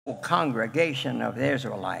congregation of the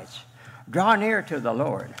Israelites, draw near to the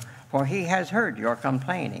Lord, for he has heard your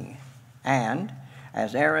complaining. And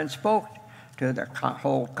as Aaron spoke to the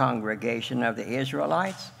whole congregation of the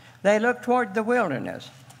Israelites, they looked toward the wilderness,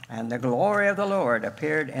 and the glory of the Lord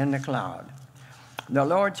appeared in the cloud. The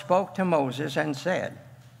Lord spoke to Moses and said,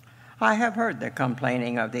 I have heard the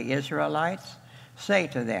complaining of the Israelites. Say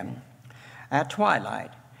to them, at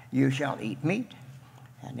twilight you shall eat meat,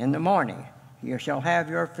 and in the morning you shall have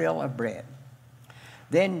your fill of bread.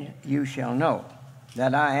 Then you shall know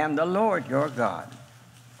that I am the Lord your God.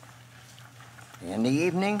 In the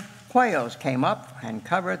evening, quails came up and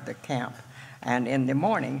covered the camp, and in the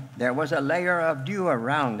morning there was a layer of dew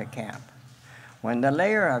around the camp. When the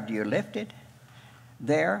layer of dew lifted,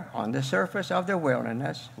 there on the surface of the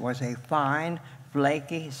wilderness was a fine,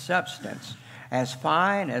 flaky substance, as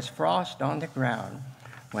fine as frost on the ground.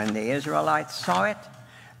 When the Israelites saw it,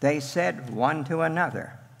 they said one to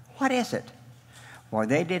another, what is it? For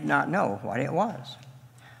they did not know what it was.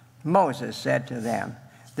 Moses said to them,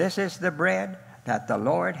 this is the bread that the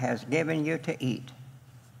Lord has given you to eat.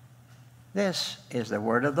 This is the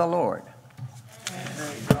word of the Lord.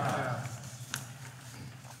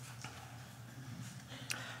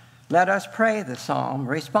 Let us pray the psalm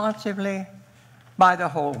responsively by the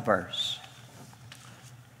whole verse.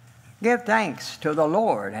 Give thanks to the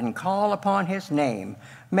Lord and call upon his name.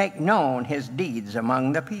 Make known his deeds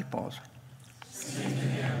among the peoples. Sing to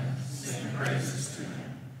him, sing praises to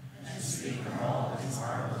him, and speak of all his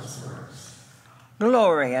marvelous works.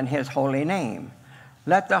 Glory in his holy name.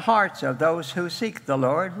 Let the hearts of those who seek the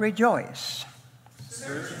Lord rejoice.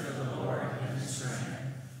 Search for the Lord in his strength,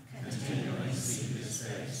 continually seek his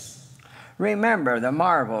face. Remember the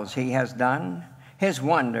marvels he has done, his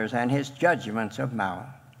wonders and his judgments of mouth.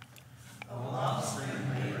 O offspring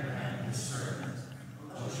of Abraham his servant,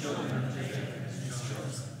 O children of Jacob his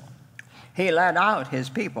chosen. He led out his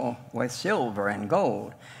people with silver and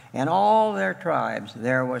gold. In all their tribes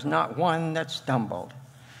there was not one that stumbled.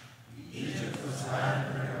 Egypt was glad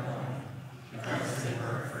of their alone, because they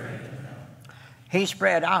were afraid of him. He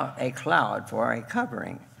spread out a cloud for a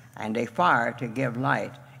covering, and a fire to give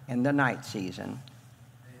light in the night season.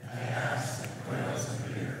 They asked the quails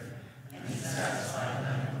appeared, and he satisfied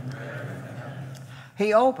them with bread from heaven.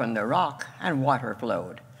 He opened the rock, and water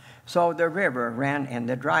flowed, so the river ran in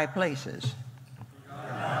the dry places.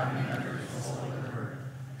 God remembered his holy word,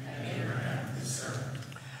 and Abraham his servant.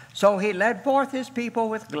 So he led forth his people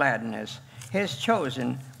with gladness, his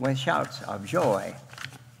chosen with shouts of joy.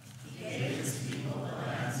 He gave his people the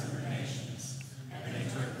lands of the nations, and they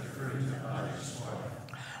took the fruit of others' spoil.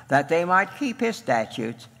 That they might keep his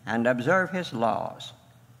statutes and observe his laws.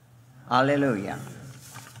 Alleluia.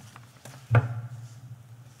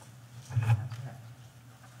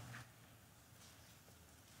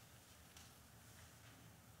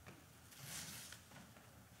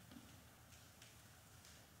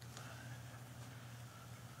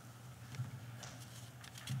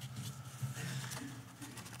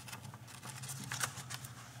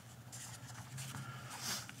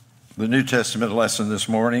 The New Testament lesson this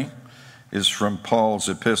morning is from Paul's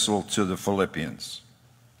epistle to the Philippians.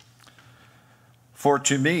 For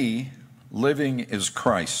to me, living is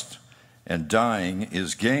Christ, and dying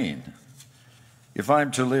is gain. If I'm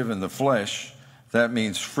to live in the flesh, that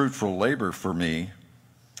means fruitful labor for me,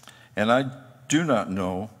 and I do not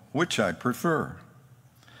know which I prefer.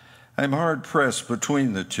 I'm hard pressed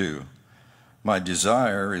between the two. My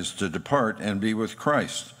desire is to depart and be with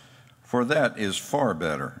Christ, for that is far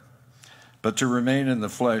better. But to remain in the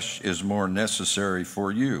flesh is more necessary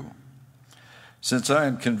for you. Since I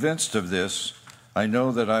am convinced of this, I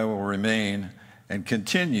know that I will remain and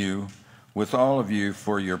continue with all of you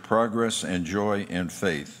for your progress and joy in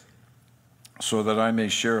faith, so that I may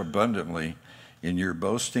share abundantly in your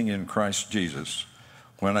boasting in Christ Jesus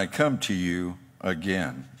when I come to you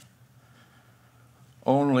again.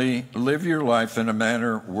 Only live your life in a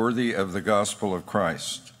manner worthy of the gospel of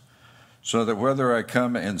Christ, so that whether I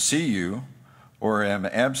come and see you or am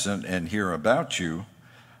absent and hear about you,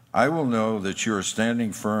 I will know that you are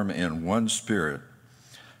standing firm in one spirit,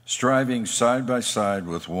 striving side by side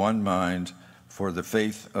with one mind for the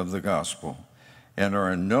faith of the gospel, and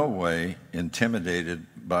are in no way intimidated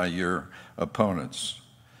by your opponents.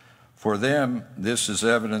 For them, this is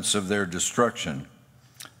evidence of their destruction,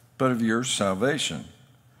 but of your salvation.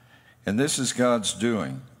 And this is God's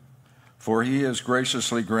doing, for he has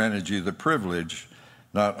graciously granted you the privilege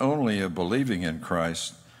not only of believing in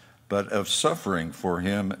Christ, but of suffering for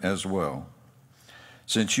him as well.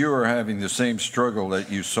 Since you are having the same struggle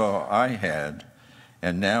that you saw I had,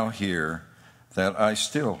 and now hear that I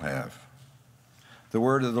still have. The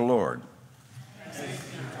word of the Lord.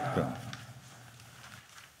 God.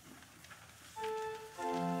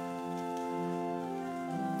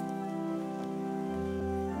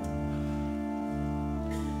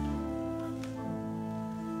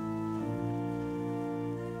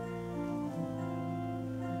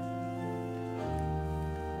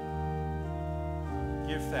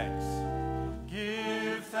 Give thanks.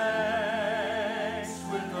 Give thanks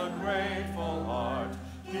with a grateful heart.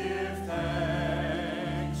 Give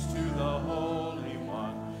thanks to the Holy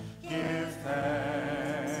One. Give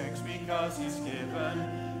thanks because He's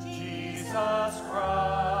given Jesus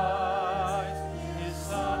Christ, His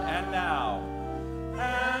Son. And now,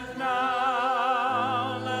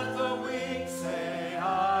 let the weak say,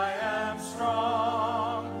 I am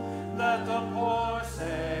strong. Let the poor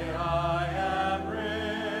say, I am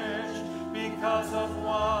rich, because of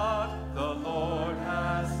what the Lord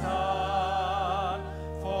has done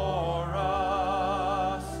for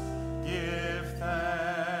us. Give thanks.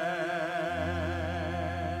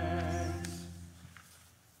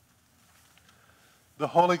 The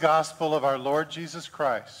Holy Gospel of our Lord Jesus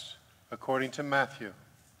Christ, according to Matthew.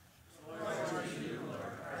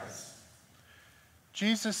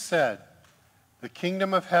 Jesus said, "The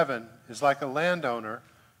kingdom of heaven is like a landowner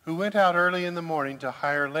who went out early in the morning to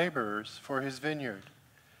hire laborers for his vineyard.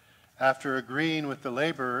 After agreeing with the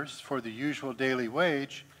laborers for the usual daily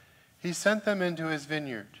wage, he sent them into his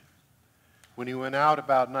vineyard. When he went out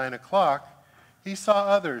about 9 o'clock, he saw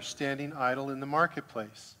others standing idle in the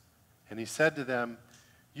marketplace. And he said to them,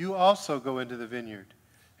 'You also go into the vineyard,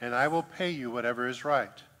 and I will pay you whatever is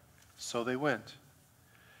right.' So they went.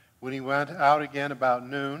 When he went out again about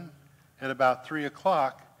noon, and about 3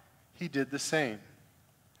 o'clock, he did the same.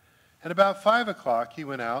 And about 5 o'clock he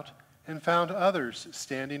went out and found others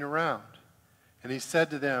standing around. And he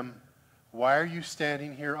said to them, 'Why are you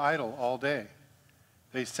standing here idle all day?'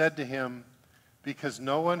 They said to him, 'Because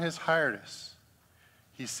no one has hired us.'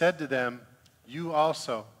 He said to them, 'You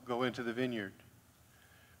also go into the vineyard.'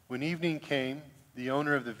 When evening came, the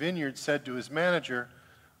owner of the vineyard said to his manager,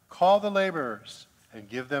 'Call the laborers and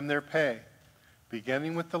give them their pay,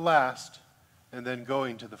 beginning with the last and then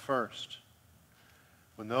going to the first.'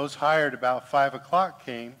 When those hired about 5 o'clock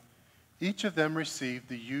came, each of them received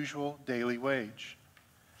the usual daily wage.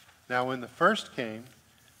 Now when the first came,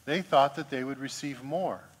 they thought that they would receive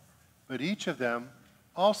more, but each of them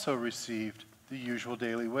also received the usual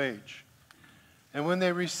daily wage. And when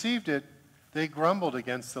they received it, they grumbled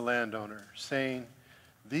against the landowner, saying,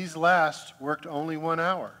 'These last worked only 1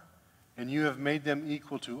 hour, and you have made them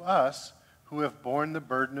equal to us, who have borne the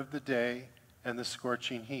burden of the day and the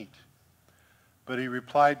scorching heat.' But he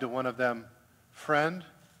replied to one of them, 'Friend,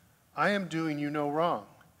 I am doing you no wrong.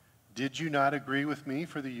 Did you not agree with me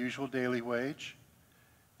for the usual daily wage?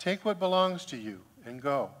 Take what belongs to you and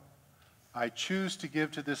go. I choose to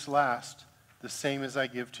give to this last the same as I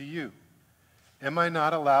give to you. Am I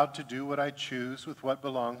not allowed to do what I choose with what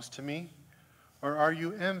belongs to me? Or are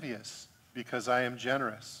you envious because I am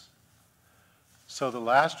generous?' So the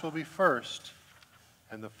last will be first,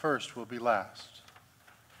 and the first will be last."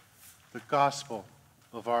 The Gospel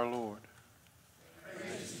of our Lord.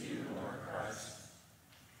 Praise to you, Lord Christ.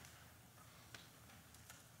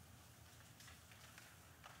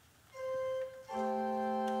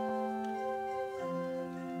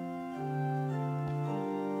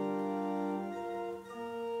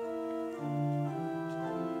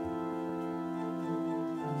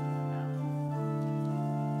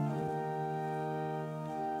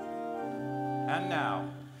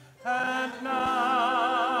 And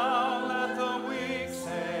now, let the weak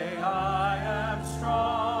say, I am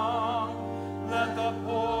strong. Let the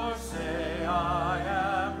poor say, I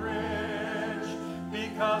am rich,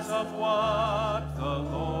 because of what the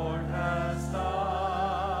Lord has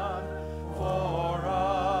done for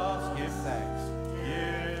us. Give thanks.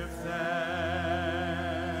 Give thanks.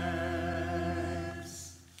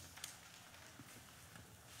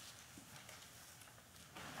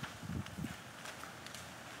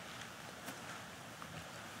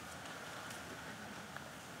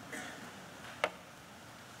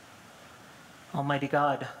 Almighty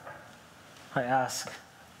God, I ask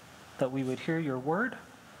that we would hear your word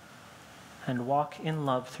and walk in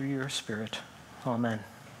love through your Spirit. Amen.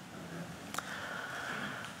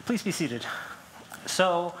 Please be seated.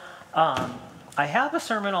 So, I have a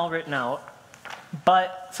sermon all written out,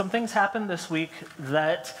 but some things happened this week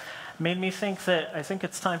that made me think that I think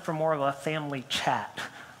it's time for more of a family chat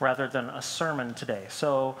rather than a sermon today.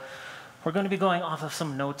 So we're going to be going off of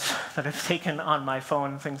some notes that I've taken on my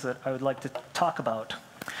phone, things that I would like to talk about.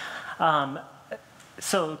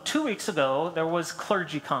 So 2 weeks ago, there was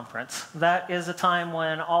clergy conference. That is a time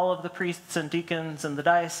when all of the priests and deacons in the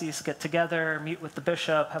diocese get together, meet with the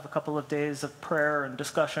bishop, have a couple of days of prayer and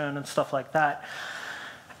discussion and stuff like that.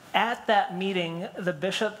 At that meeting, the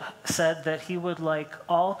bishop said that he would like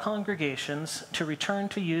all congregations to return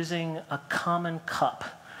to using a common cup.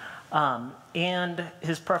 And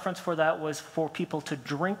his preference for that was for people to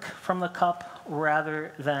drink from the cup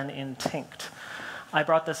rather than in tinct. I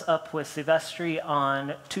brought this up with the vestry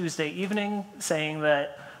on Tuesday evening, saying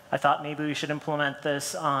that I thought maybe we should implement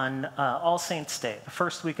this on All Saints' Day, the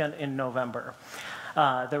first weekend in November.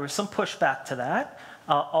 There was some pushback to that,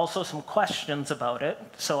 also some questions about it.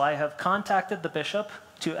 So I have contacted the bishop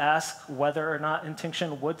to ask whether or not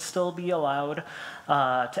intinction would still be allowed,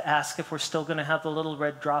 to ask if we're still going to have the little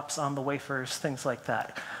red drops on the wafers, things like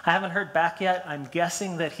that. I haven't heard back yet. I'm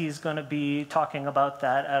guessing that he's going to be talking about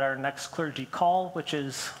that at our next clergy call, which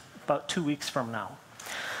is about 2 weeks from now.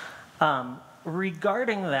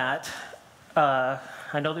 Regarding that, I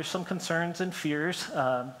know there's some concerns and fears.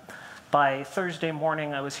 By Thursday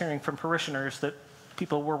morning, I was hearing from parishioners that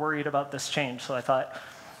people were worried about this change, so I thought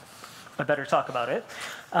I better talk about it.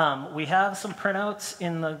 We have some printouts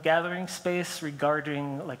in the gathering space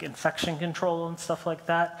regarding like infection control and stuff like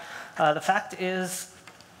that. The fact is,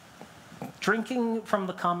 drinking from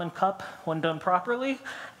the common cup, when done properly,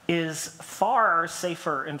 is far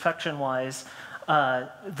safer infection-wise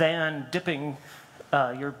than dipping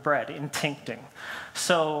your bread in tincting.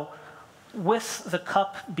 So with the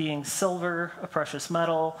cup being silver, a precious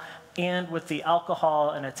metal, and with the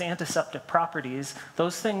alcohol and its antiseptic properties,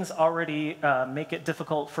 those things already make it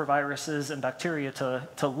difficult for viruses and bacteria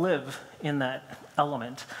to live in that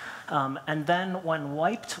element. And then when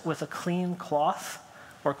wiped with a clean cloth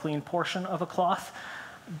or clean portion of a cloth,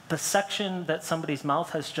 the section that somebody's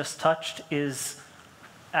mouth has just touched is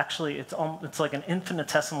actually, it's like an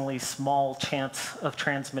infinitesimally small chance of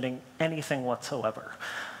transmitting anything whatsoever.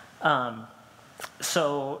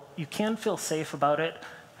 So you can feel safe about it.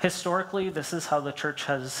 Historically, this is how the church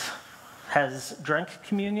has drank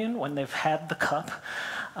communion when they've had the cup.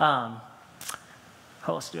 How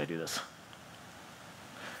else do I do this?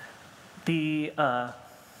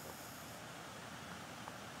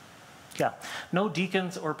 No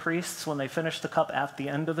deacons or priests, when they finish the cup at the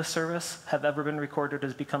end of the service, have ever been recorded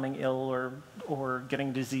as becoming ill or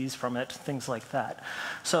getting disease from it, things like that.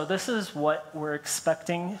 So this is what we're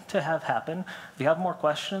expecting to have happen. If you have more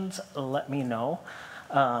questions, let me know.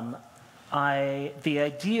 The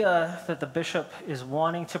idea that the bishop is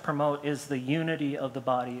wanting to promote is the unity of the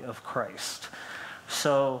body of Christ.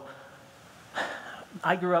 So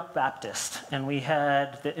I grew up Baptist, and we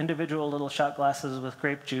had the individual little shot glasses with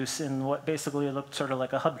grape juice in what basically looked sort of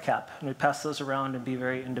like a hubcap, and we'd pass those around and be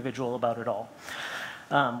very individual about it all.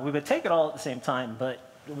 We would take it all at the same time, but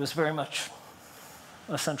it was very much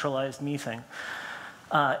a centralized me thing.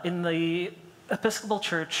 In the Episcopal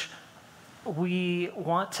Church, we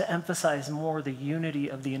want to emphasize more the unity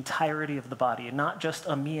of the entirety of the body, not just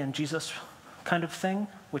a me and Jesus kind of thing,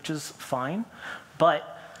 which is fine,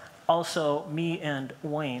 but also me and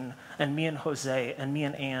Wayne, and me and Jose, and me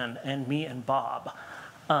and Ann, and me and Bob.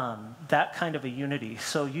 That kind of a unity.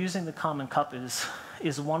 So using the common cup is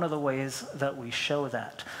one of the ways that we show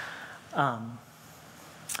that. I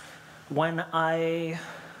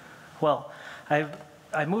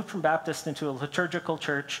moved from Baptist into a liturgical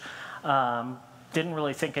church. Didn't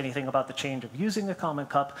really think anything about the change of using the common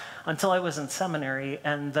cup until I was in seminary,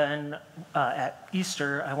 and then at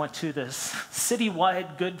Easter I went to this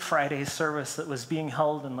citywide Good Friday service that was being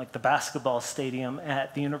held in like the basketball stadium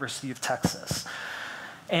at the University of Texas.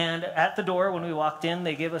 And at the door when we walked in,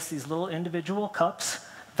 they gave us these little individual cups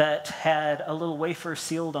that had a little wafer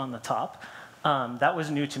sealed on the top. That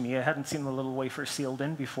was new to me. I hadn't seen the little wafer sealed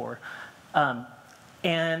in before.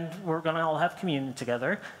 And we're going to all have communion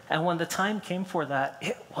together. And when the time came for that,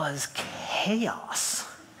 it was chaos.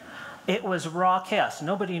 It was raw chaos.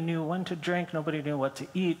 Nobody knew when to drink. Nobody knew what to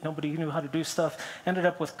eat. Nobody knew how to do stuff. Ended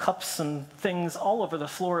up with cups and things all over the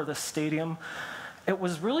floor of the stadium. It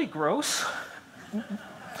was really gross,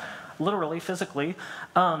 literally, physically.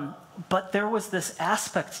 But there was this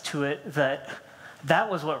aspect to it that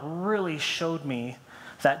was what really showed me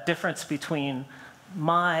that difference between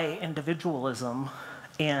my individualism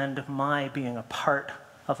and my being a part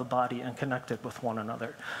of a body and connected with one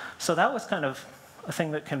another. So that was kind of a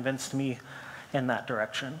thing that convinced me in that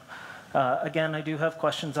direction. Again, I do have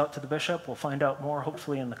questions out to the bishop. We'll find out more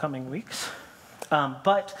hopefully in the coming weeks.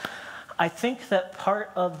 But I think that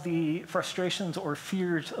part of the frustrations or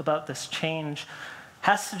fears about this change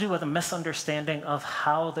has to do with a misunderstanding of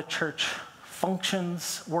how the church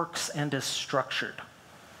functions, works, and is structured.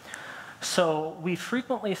 So we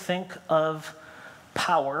frequently think of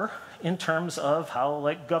power in terms of how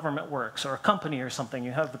like government works, or a company or something.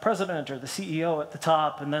 You have the president or the CEO at the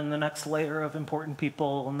top, and then the next layer of important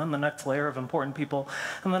people, and then the next layer of important people,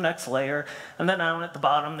 and the next layer. And then down at the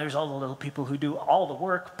bottom, there's all the little people who do all the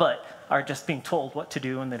work, but are just being told what to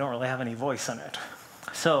do, and they don't really have any voice in it.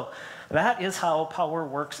 So that is how power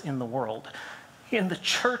works in the world. In the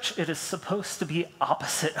church, it is supposed to be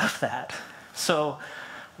opposite of that. So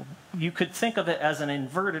you could think of it as an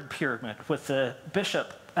inverted pyramid with the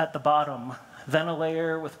bishop at the bottom, then a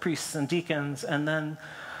layer with priests and deacons, and then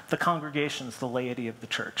the congregations, the laity of the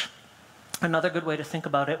church. Another good way to think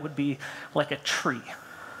about it would be like a tree.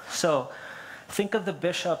 So think of the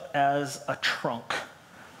bishop as a trunk.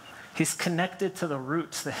 He's connected to the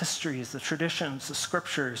roots, the histories, the traditions, the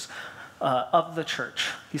scriptures of the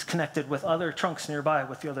church. He's connected with other trunks nearby,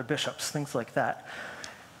 with the other bishops, things like that.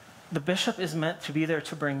 The bishop is meant to be there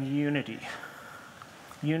to bring unity.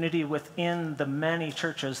 Unity within the many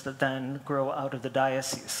churches that then grow out of the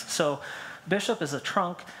diocese. So bishop is a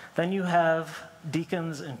trunk, then you have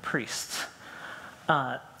deacons and priests.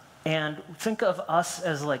 And think of us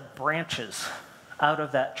as like branches out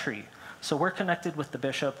of that tree. So we're connected with the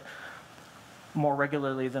bishop more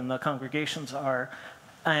regularly than the congregations are,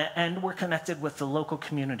 and we're connected with the local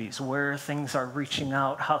communities, where things are reaching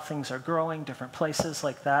out, how things are growing, different places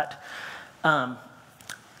like that.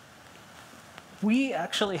 We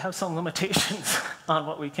actually have some limitations on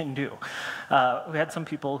what we can do. We had some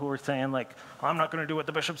people who were saying, like, I'm not going to do what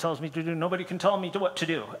the bishop tells me to do. Nobody can tell me what to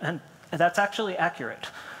do. And that's actually accurate.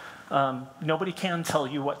 Nobody can tell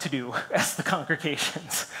you what to do as the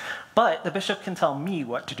congregations. But the bishop can tell me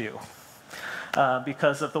what to do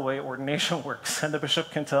because of the way ordination works. And the bishop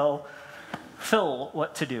can tell Phil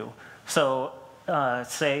what to do. So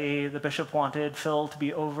say the bishop wanted Phil to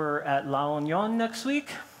be over at La Union next week.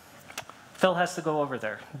 Phil has to go over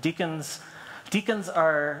there. Deacons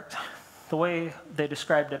are, the way they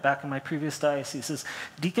described it back in my previous diocese is,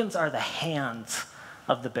 deacons are the hands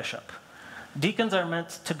of the bishop. Deacons are meant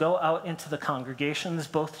to go out into the congregations,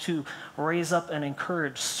 both to raise up and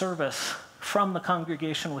encourage service from the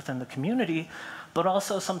congregation within the community, but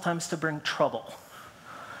also sometimes to bring trouble.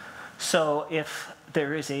 So if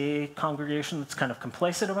there is a congregation that's kind of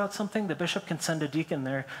complacent about something, the bishop can send a deacon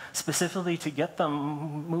there specifically to get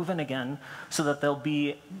them moving again, so that they'll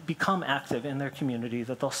become active in their community,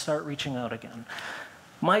 that they'll start reaching out again.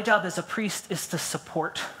 My job as a priest is to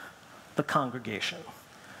support the congregation.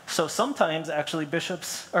 So sometimes actually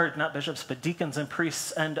deacons and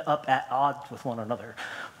priests end up at odds with one another,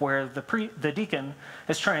 where the deacon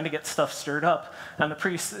is trying to get stuff stirred up, and the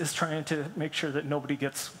priest is trying to make sure that nobody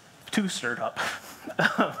gets too stirred up.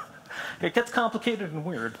 It gets complicated and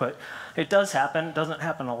weird, but it does happen. It doesn't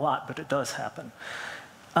happen a lot, but it does happen.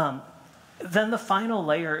 Then the final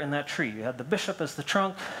layer in that tree, you have the bishop as the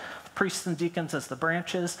trunk, priests and deacons as the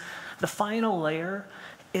branches. The final layer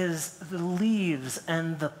is the leaves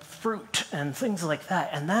and the fruit and things like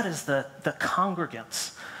that, and that is the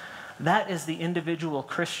congregants. That is the individual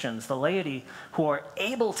Christians, the laity, who are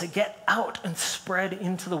able to get out and spread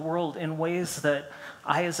into the world in ways that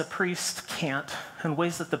I as a priest can't, in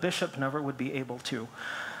ways that the bishop never would be able to.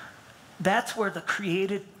 That's where the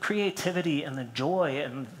creativity and the joy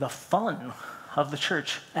and the fun of the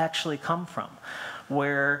church actually come from.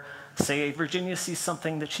 Where, say, Virginia sees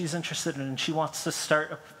something that she's interested in and she wants to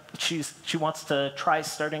start, she wants to try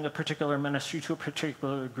starting a particular ministry to a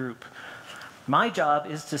particular group. My job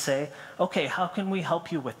is to say, okay, how can we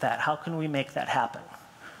help you with that? How can we make that happen?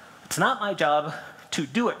 It's not my job to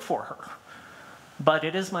do it for her, but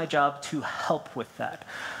it is my job to help with that.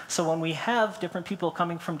 So when we have different people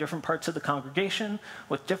coming from different parts of the congregation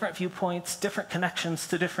with different viewpoints, different connections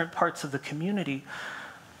to different parts of the community,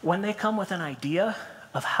 when they come with an idea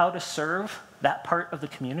of how to serve that part of the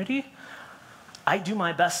community, I do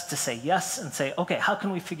my best to say yes and say, okay, how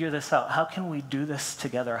can we figure this out? How can we do this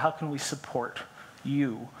together? How can we support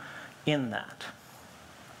you in that?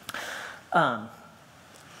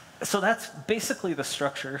 So that's basically the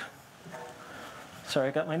structure. Sorry,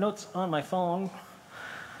 I got my notes on my phone.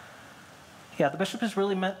 Yeah, the bishop is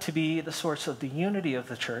really meant to be the source of the unity of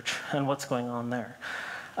the church and what's going on there.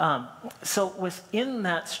 So within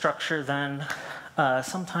that structure then,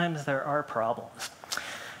 sometimes there are problems.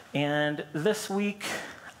 And this week,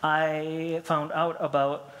 I found out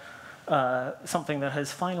about something that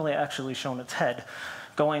has finally actually shown its head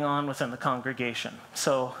going on within the congregation.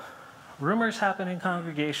 So rumors happen in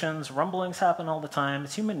congregations, rumblings happen all the time.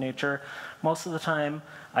 It's human nature. Most of the time,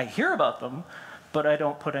 I hear about them, but I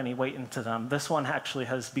don't put any weight into them. This one actually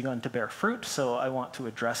has begun to bear fruit, so I want to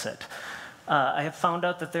address it. I have found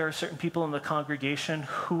out that there are certain people in the congregation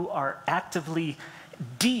who are actively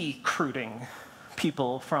decruiting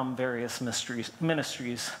people from various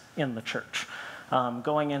ministries in the church.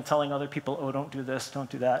 Going in, telling other people, oh, don't do this, don't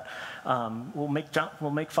do that. We'll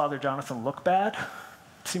make Father Jonathan look bad.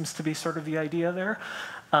 Seems to be sort of the idea there.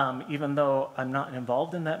 Even though I'm not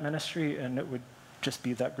involved in that ministry, and it would just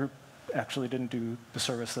be that group actually didn't do the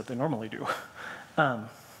service that they normally do.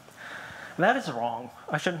 That is wrong.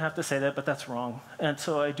 I shouldn't have to say that, but that's wrong. And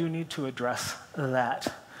so I do need to address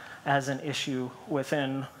that as an issue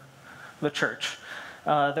within the church.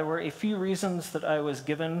 There were a few reasons that I was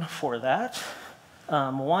given for that.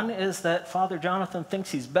 One is that Father Jonathan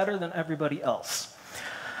thinks he's better than everybody else.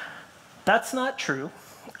 That's not true.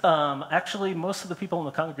 Actually, most of the people in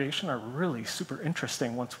the congregation are really super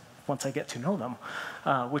interesting once I get to know them,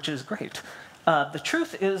 which is great. The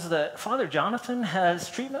truth is that Father Jonathan has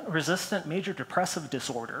treatment-resistant major depressive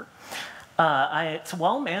disorder. It's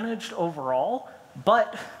well managed overall,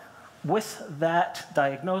 but with that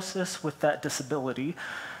diagnosis, with that disability,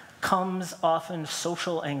 comes often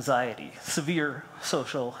social anxiety, severe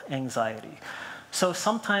social anxiety. So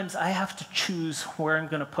sometimes I have to choose where I'm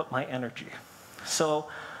going to put my energy. So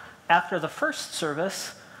after the first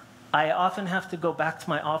service, I often have to go back to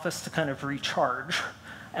my office to kind of recharge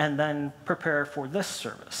and then prepare for this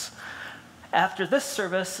service. After this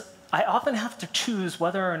service, I often have to choose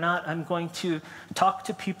whether or not I'm going to talk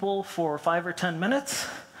to people for 5 or 10 minutes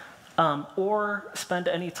or spend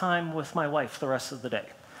any time with my wife the rest of the day,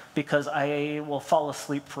 because I will fall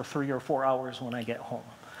asleep for 3 or 4 hours when I get home.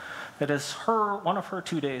 It is one of her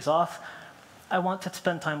 2 days off. I want to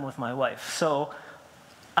spend time with my wife. So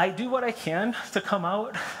I do what I can to come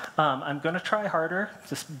out. I'm going to try harder,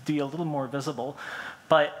 just be a little more visible.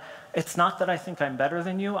 But it's not that I think I'm better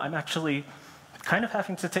than you. I'm actually kind of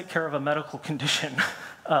having to take care of a medical condition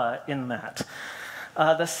in that.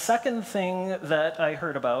 The second thing that I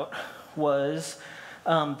heard about was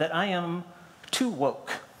that I am too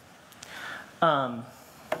woke.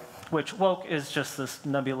 Which woke is just this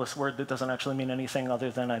nebulous word that doesn't actually mean anything other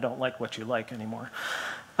than I don't like what you like anymore.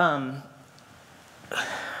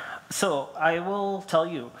 So I will tell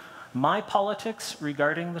you, my politics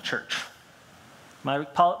regarding the church,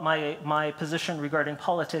 my position regarding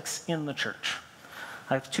politics in the church,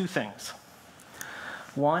 I have 2 things.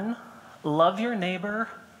 1, love your neighbor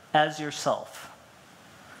as yourself.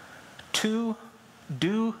 2,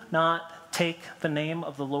 do not take the name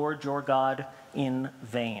of the Lord your God in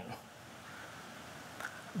vain.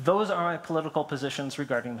 Those are my political positions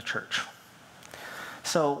regarding the church.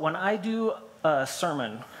 So when I do a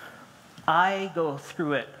sermon, I go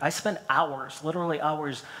through it. I spend hours, literally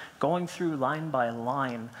hours, going through line by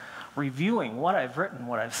line, reviewing what I've written,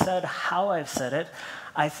 what I've said, how I've said it.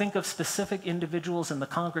 I think of specific individuals in the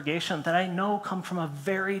congregation that I know come from a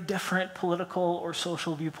very different political or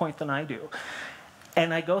social viewpoint than I do.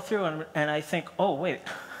 And I go through and I think, oh, wait,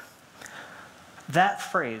 that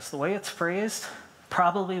phrase, the way it's phrased,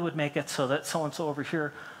 probably would make it so that so-and-so over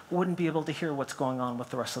here wouldn't be able to hear what's going on with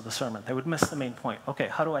the rest of the sermon. They would miss the main point. Okay,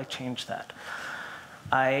 how do I change that?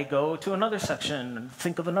 I go to another section and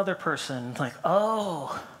think of another person, like,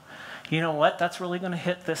 oh, you know what? That's really going to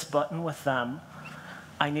hit this button with them.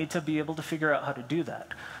 I need to be able to figure out how to do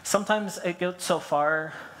that. Sometimes it gets so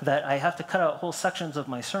far that I have to cut out whole sections of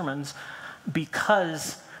my sermons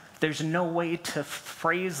because there's no way to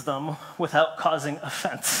phrase them without causing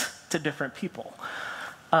offense to different people.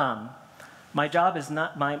 My job is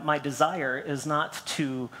not, my desire is not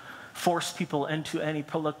to force people into any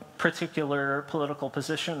particular political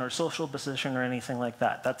position or social position or anything like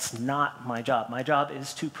that. That's not my job. My job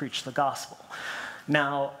is to preach the gospel.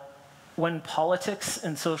 Now, when politics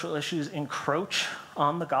and social issues encroach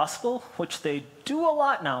on the gospel, which they do a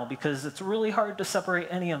lot now because it's really hard to separate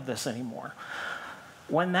any of this anymore,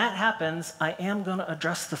 when that happens, I am going to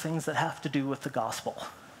address the things that have to do with the gospel.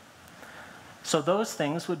 So those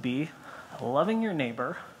things would be loving your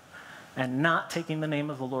neighbor and not taking the name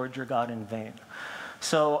of the Lord your God in vain.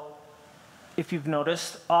 So if you've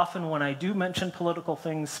noticed, often when I do mention political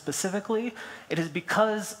things specifically, it is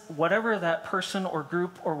because whatever that person or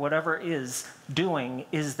group or whatever is doing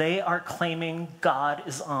is they are claiming God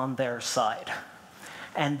is on their side.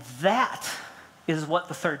 And that is what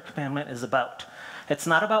the third commandment is about. It's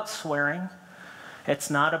not about swearing. It's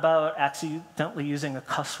not about accidentally using a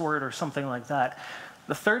cuss word or something like that.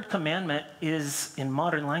 The third commandment is, in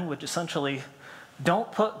modern language, essentially,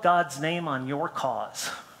 don't put God's name on your cause.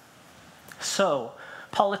 So,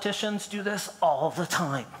 politicians do this all the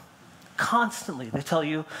time, constantly. They tell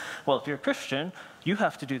you, well, if you're a Christian, you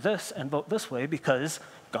have to do this and vote this way because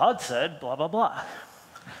God said blah, blah, blah.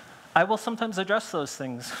 I will sometimes address those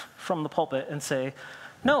things from the pulpit and say,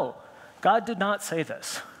 no, God did not say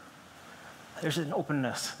this. There's an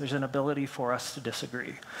openness, there's an ability for us to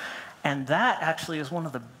disagree. And that actually is one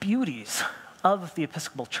of the beauties of the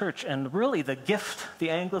Episcopal Church, and really the gift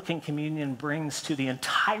the Anglican Communion brings to the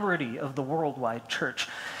entirety of the worldwide church,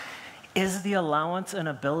 is the allowance and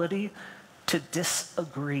ability to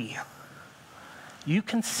disagree. You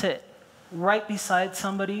can sit right beside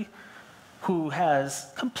somebody who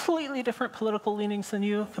has completely different political leanings than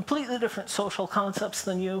you, completely different social concepts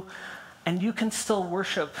than you, and you can still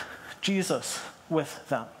worship Jesus with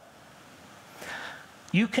them.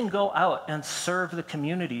 You can go out and serve the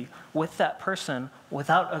community with that person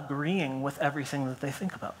without agreeing with everything that they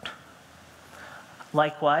think about.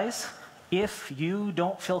 Likewise, if you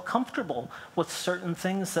don't feel comfortable with certain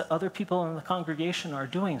things that other people in the congregation are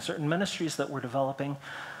doing, certain ministries that we're developing,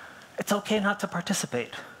 it's okay not to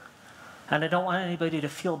participate. And I don't want anybody to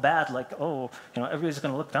feel bad, like, oh, everybody's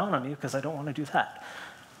going to look down on me because I don't want to do that.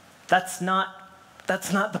 That's not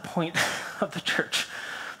the point of the church.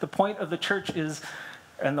 The point of the church is,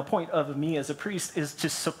 and the point of me as a priest, is to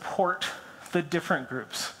support the different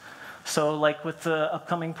groups. So like with the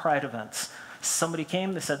upcoming Pride events, somebody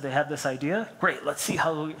came, they said they had this idea. Great, let's see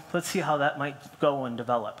how that might go and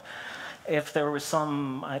develop. If there was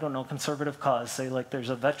some, conservative cause, say like there's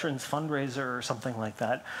a veterans fundraiser or something like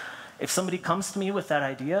that, if somebody comes to me with that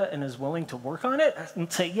idea and is willing to work on it,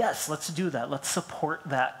 and say, yes, let's do that, let's support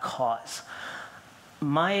that cause.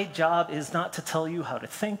 My job is not to tell you how to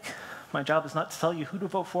think. My job is not to tell you who to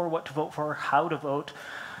vote for, what to vote for, how to vote.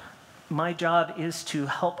 My job is to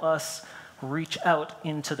help us reach out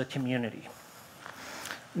into the community.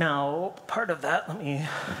 Now, part of that, let me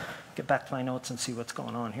get back to my notes and see what's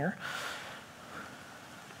going on here.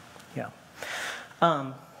 Yeah.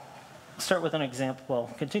 Start with an example,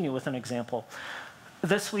 well, continue with an example.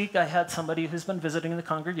 This week, I had somebody who's been visiting the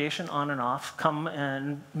congregation on and off come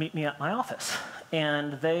and meet me at my office.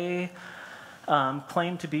 And they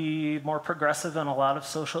claim to be more progressive in a lot of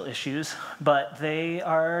social issues, but they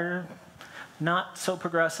are not so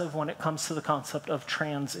progressive when it comes to the concept of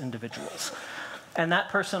trans individuals. And that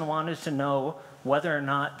person wanted to know whether or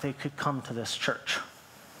not they could come to this church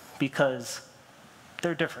because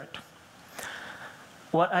they're different.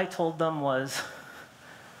 What I told them was,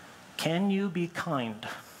 can you be kind?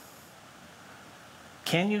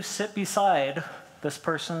 Can you sit beside this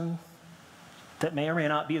person that may or may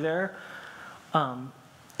not be there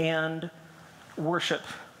and worship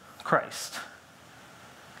Christ?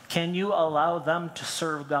 Can you allow them to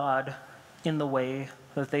serve God in the way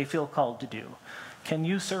that they feel called to do? Can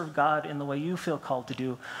you serve God in the way you feel called to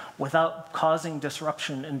do without causing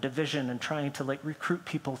disruption and division and trying to recruit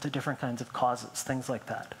people to different kinds of causes, things like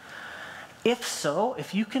that? If so,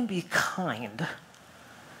 if you can be kind,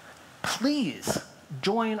 please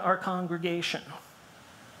join our congregation.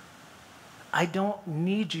 I don't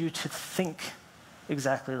need you to think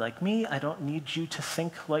exactly like me. I don't need you to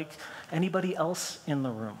think like anybody else in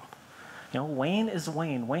the room. Wayne is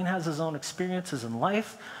Wayne. Wayne has his own experiences in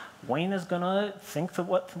life. Wayne is going to think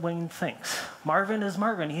what Wayne thinks. Marvin is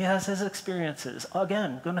Marvin. He has his experiences.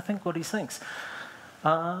 Again, going to think what he thinks.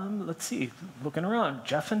 Let's see, looking around,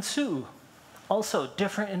 Jeff and Sue, also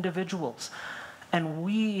different individuals. And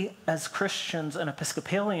we, as Christians and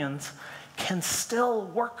Episcopalians, can still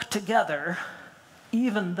work together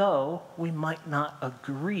even though we might not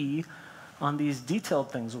agree on these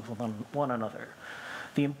detailed things with one another.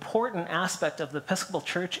 The important aspect of the Episcopal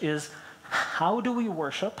Church is, how do we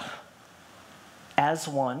worship as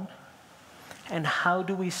one, and how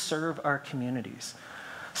do we serve our communities?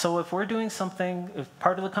 So if we're doing something, if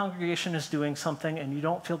part of the congregation is doing something and you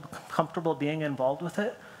don't feel comfortable being involved with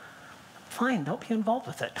it, fine, don't be involved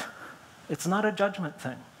with it. It's not a judgment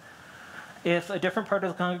thing. If a different part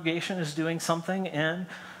of the congregation is doing something and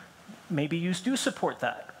maybe you do support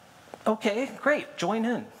that, okay, great, join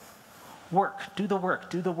in. Do the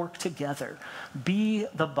work together. Be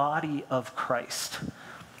the body of Christ.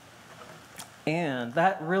 And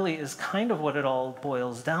that really is kind of what it all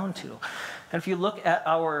boils down to. And if you look at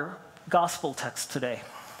our gospel text today,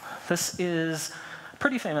 this is a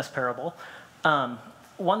pretty famous parable.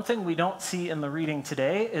 One thing we don't see in the reading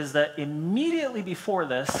today is that immediately before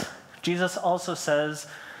this, Jesus also says,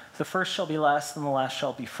 the first shall be last and the last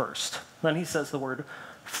shall be first. Then he says the word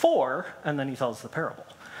for, and then he tells the parable.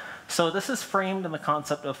 So this is framed in the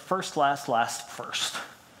concept of first, last, last, first.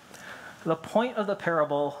 The point of the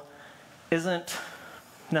parable isn't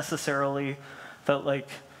necessarily that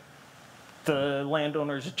the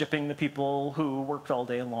landowners gypping the people who worked all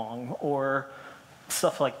day long or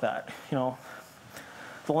stuff like that.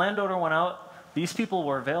 The landowner went out, these people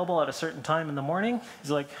were available at a certain time in the morning.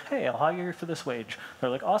 He's like, hey, I'll hire you for this wage. They're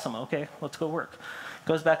like, awesome, okay, let's go work.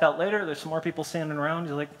 Goes back out later, there's some more people standing around.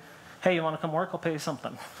 He's like, hey, you want to come work? I'll pay you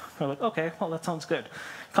something. They're like, okay, well, that sounds good.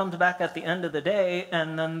 Comes back at the end of the day,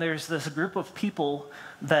 and then there's this group of people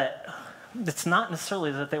that it's not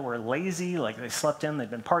necessarily that they were lazy, like they slept in, they'd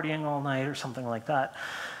been partying all night or something like that.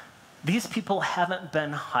 These people haven't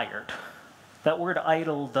been hired. That word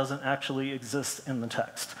idle doesn't actually exist in the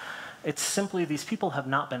text. It's simply these people have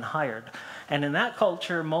not been hired. And in that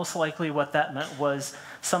culture, most likely what that meant was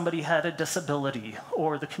somebody had a disability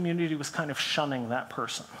or the community was kind of shunning that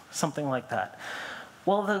person, something like that.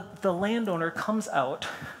 Well, the landowner comes out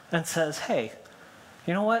and says, hey,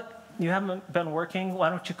 you know what? You haven't been working. Why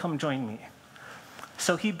don't you come join me?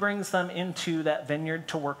 So he brings them into that vineyard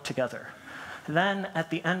to work together. Then at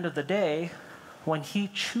the end of the day, when he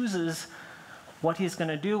chooses what he's going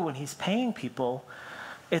to do when he's paying people,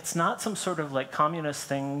 it's not some sort of like communist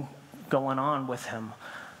thing going on with him.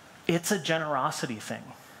 It's a generosity thing.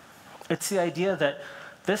 It's the idea that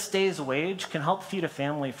this day's wage can help feed a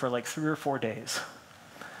family for like 3 or 4 days.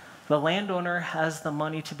 The landowner has the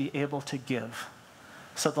money to be able to give.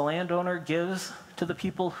 So the landowner gives to the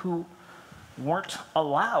people who weren't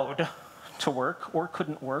allowed to work or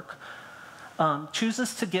couldn't work,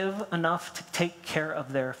 chooses to give enough to take care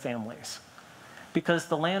of their families. Because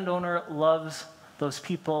the landowner loves those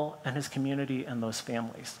people and his community and those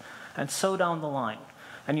families. And so down the line.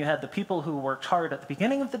 And you had the people who worked hard at the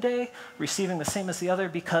beginning of the day receiving the same as the other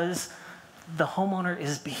because the homeowner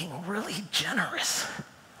is being really generous,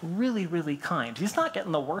 really, really kind. He's not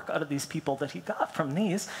getting the work out of these people that he got from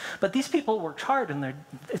these, but these people worked hard and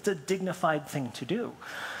it's a dignified thing to do.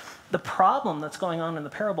 The problem that's going on in the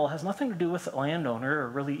parable has nothing to do with the landowner or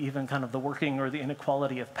really even kind of the working or the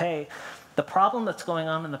inequality of pay. The problem that's going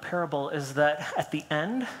on in the parable is that at the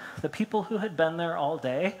end, the people who had been there all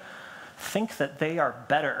day think that they are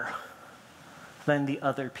better than the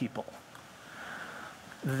other people.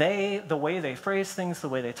 The way they phrase things, the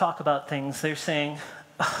way they talk about things, they're saying,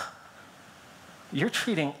 you're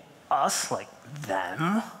treating us like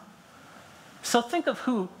them? So think of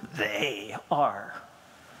who they are.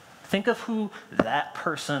 Think of who that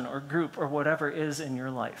person or group or whatever is in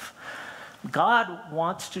your life. God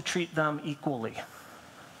wants to treat them equally.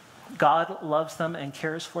 God loves them and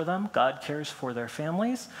cares for them. God cares for their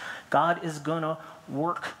families. God is going to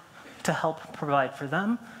work to help provide for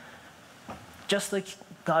them, just like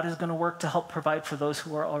God is going to work to help provide for those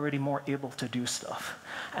who are already more able to do stuff.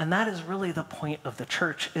 And that is really the point of the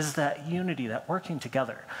church, is that unity, that working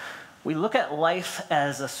together. We look at life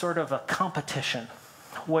as a sort of a competition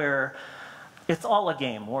where it's all a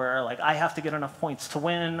game, where like I have to get enough points to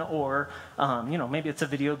win, or maybe it's a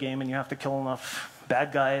video game and you have to kill enough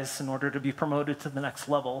bad guys in order to be promoted to the next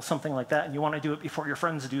level, something like that, and you want to do it before your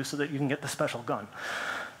friends do so that you can get the special gun.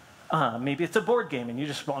 Maybe it's a board game and you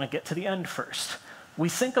just want to get to the end first. We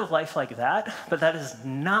think of life like that, but that is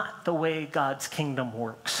not the way God's kingdom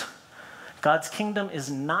works. God's kingdom is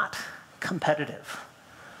not competitive.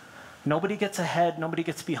 Nobody gets ahead, nobody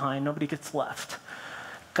gets behind, nobody gets left.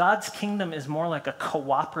 God's kingdom is more like a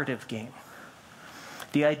cooperative game.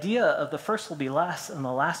 The idea of the first will be last and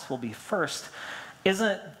the last will be first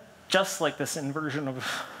isn't just like this inversion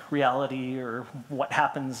of reality or what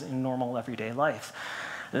happens in normal everyday life.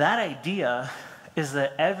 That idea is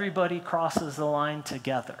that everybody crosses the line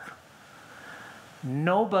together.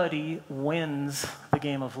 Nobody wins the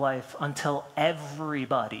game of life until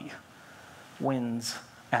everybody wins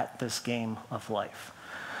at this game of life.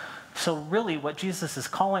 So really what Jesus is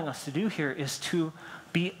calling us to do here is to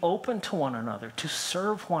be open to one another, to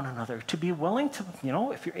serve one another, to be willing to,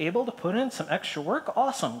 if you're able to put in some extra work,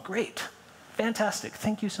 awesome, great, fantastic,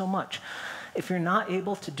 thank you so much. If you're not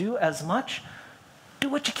able to do as much, do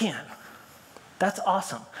what you can. That's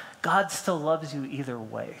awesome. God still loves you either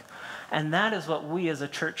way. And that is what we as a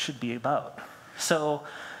church should be about. So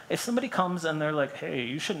if somebody comes and they're like, hey,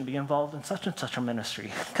 you shouldn't be involved in such and such a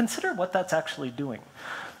ministry, consider what that's actually doing.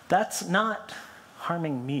 That's not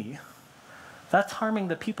harming me. That's harming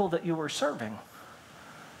the people that you were serving,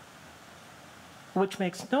 which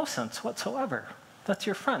makes no sense whatsoever. That's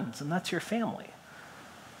your friends and that's your family.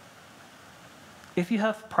 If you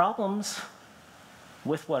have problems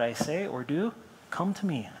with what I say or do, come to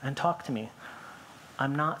me and talk to me.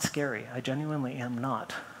 I'm not scary. I genuinely am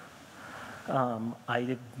not.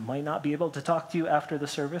 I might not be able to talk to you after the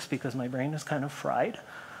service because my brain is kind of fried.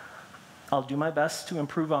 I'll do my best to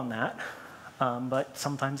improve on that, but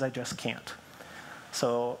sometimes I just can't.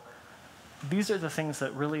 So these are the things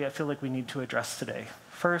that really I feel like we need to address today.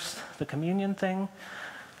 First, the communion thing.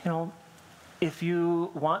 If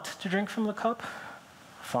you want to drink from the cup,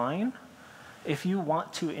 fine. If you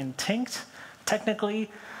want to intinct,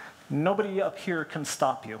 technically, nobody up here can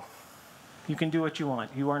stop you. You can do what you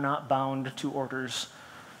want. You are not bound to orders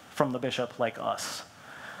from the bishop like us.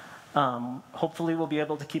 Hopefully we'll be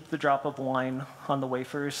able to keep the drop of wine on the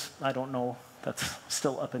wafers. I don't know. That's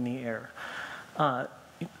still up in the air.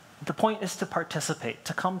 The point is to participate,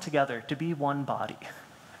 to come together, to be one body.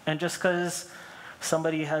 And just because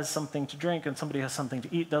somebody has something to drink and somebody has something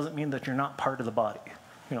to eat doesn't mean that you're not part of the body.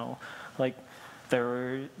 You know, like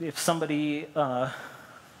if somebody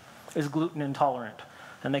is gluten intolerant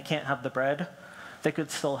and they can't have the bread, they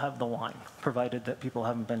could still have the wine, provided that people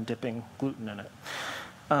haven't been dipping gluten in it.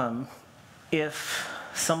 If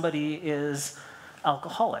somebody is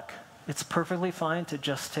alcoholic, it's perfectly fine to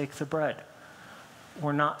just take the bread.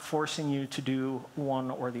 We're not forcing you to do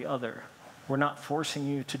one or the other. We're not forcing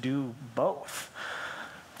you to do both.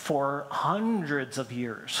 For hundreds of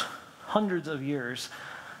years,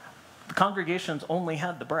 the congregations only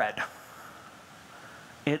had the bread.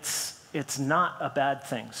 It's not a bad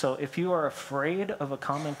thing. So if you are afraid of a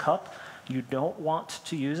common cup, you don't want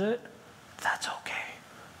to use it, that's okay.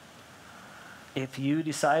 If you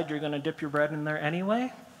decide you're going to dip your bread in there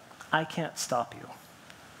anyway, I can't stop you.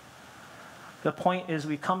 The point is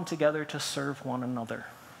we come together to serve one another,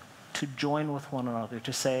 to join with one another,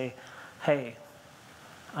 to say, hey,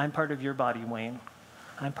 I'm part of your body, Wayne.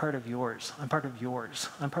 I'm part of yours. I'm part of yours.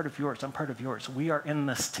 I'm part of yours. I'm part of yours. We are in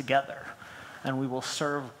this together, and we will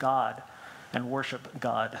serve God and worship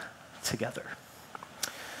God together.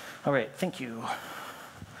 All right, thank you.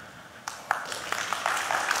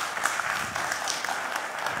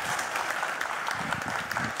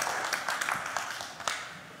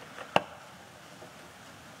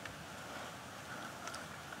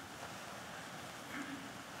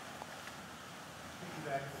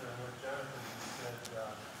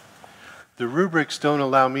 The rubrics don't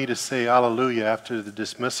allow me to say hallelujah after the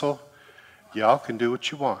dismissal. Y'all can do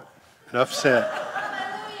what you want. Enough said.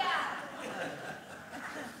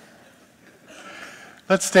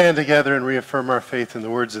 Let's stand together and reaffirm our faith in the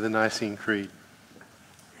words of the Nicene Creed.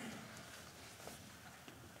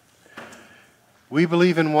 We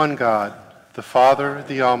believe in one God, the Father,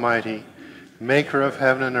 the Almighty, maker of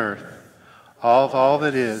heaven and earth, of all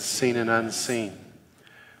that is seen and unseen.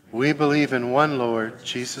 We believe in one Lord,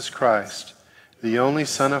 Jesus Christ, the only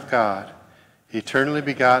Son of God, eternally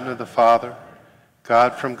begotten of the Father,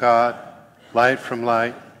 God from God, light from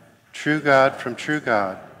light, true God from true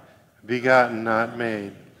God, begotten, not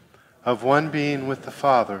made, of one being with the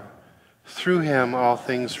Father. Through him all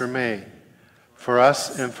things were made. For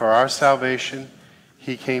us and for our salvation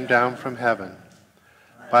he came down from heaven.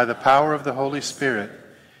 By the power of the Holy Spirit,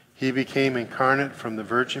 he became incarnate from the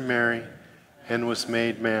Virgin Mary and was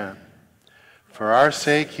made man. For our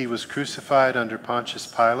sake he was crucified under Pontius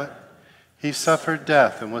Pilate. He suffered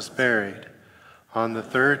death and was buried. On the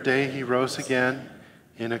third day he rose again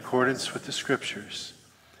in accordance with the Scriptures.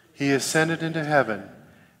 He ascended into heaven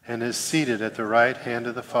and is seated at the right hand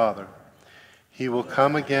of the Father. He will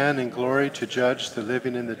come again in glory to judge the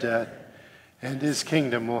living and the dead, and his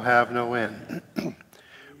kingdom will have no end.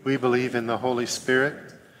 We believe in the Holy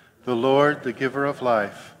Spirit, the Lord, the giver of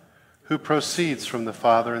life, who proceeds from the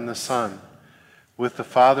Father and the Son. With the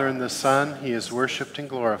Father and the Son he is worshipped and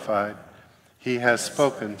glorified. He has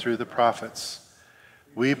spoken through the prophets.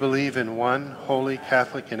 We believe in one holy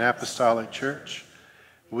Catholic and Apostolic Church.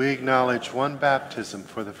 We acknowledge one baptism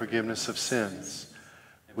for the forgiveness of sins.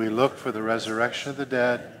 We look for the resurrection of the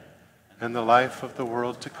dead and the life of the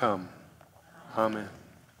world to come. Amen.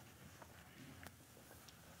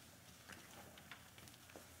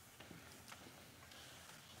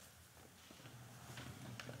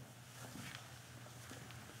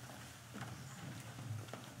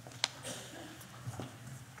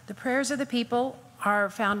 The prayers of the people are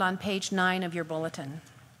found on page 9 of your bulletin.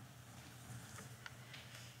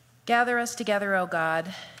 Gather us together, O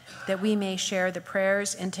God, that we may share the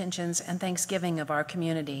prayers, intentions, and thanksgiving of our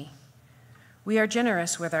community. We are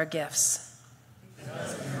generous with our gifts.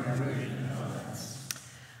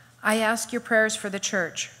 I ask your prayers for the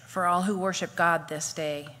church, for all who worship God this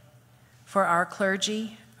day, for our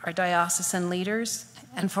clergy, our diocesan leaders,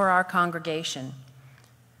 and for our congregation.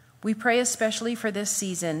 We pray especially for this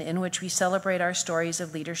season in which we celebrate our stories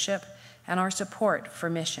of leadership and our support for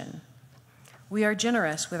mission. We are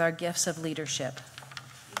generous with our gifts of leadership.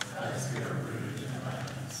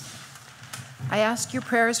 I ask your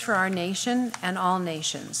prayers for our nation and all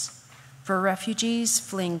nations, for refugees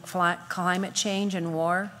fleeing climate change and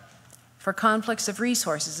war, for conflicts of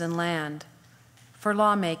resources and land, for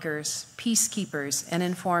lawmakers, peacekeepers, and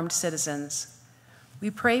informed citizens.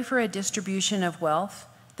 We pray for a distribution of wealth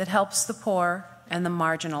that helps the poor and the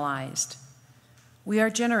marginalized. We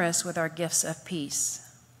are generous with our gifts of peace.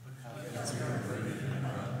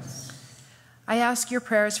 I ask your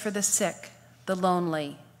prayers for the sick, the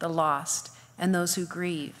lonely, the lost, and those who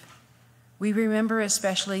grieve. We remember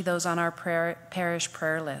especially those on our parish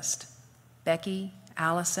prayer list: Becky,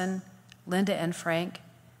 Allison, Linda and Frank,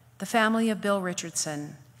 the family of Bill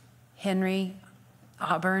Richardson, Henry,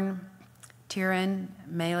 Auburn, Tyron,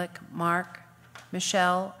 Malik, Mark,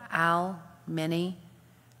 Michelle, Al, Minnie,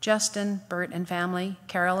 Justin, Bert and family,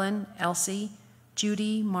 Carolyn, Elsie,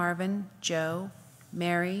 Judy, Marvin, Joe,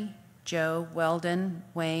 Mary, Joe, Weldon,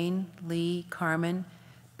 Wayne, Lee, Carmen,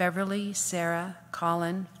 Beverly, Sarah,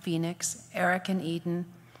 Colin, Phoenix, Eric and Eden,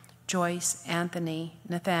 Joyce, Anthony,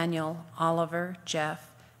 Nathaniel, Oliver,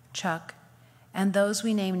 Jeff, Chuck, and those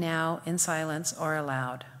we name now in silence or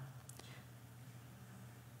aloud.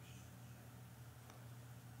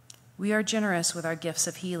 We are generous with our gifts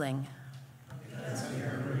of healing.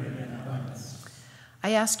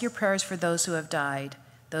 I ask your prayers for those who have died,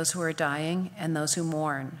 those who are dying, and those who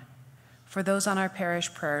mourn. For those on our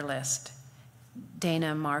parish prayer list: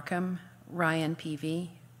 Dana Markham, Ryan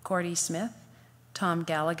Peavy, Cordy Smith, Tom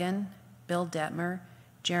Galligan, Bill Detmer,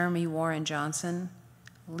 Jeremy Warren Johnson,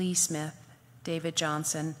 Lee Smith, David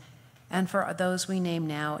Johnson, and for those we name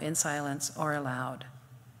now in silence or aloud.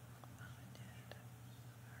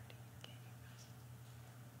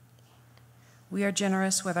 We are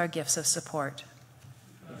generous with our gifts of support.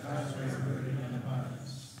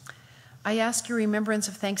 I ask your remembrance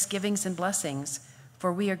of thanksgivings and blessings,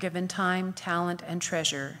 for we are given time, talent, and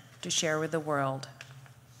treasure to share with the world.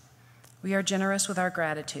 We are generous with our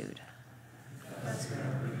gratitude.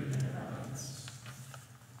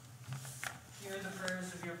 Hear the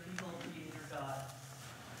prayers of your people, Creator God.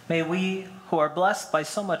 May we, who are blessed by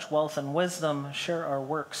so much wealth and wisdom, share our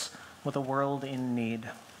works with a world in need.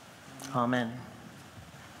 Amen.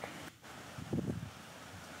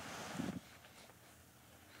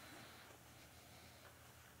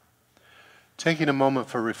 Taking a moment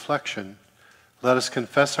for reflection, let us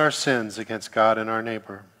confess our sins against God and our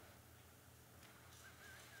neighbor.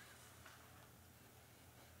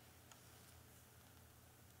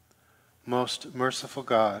 Most merciful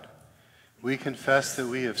God, we confess that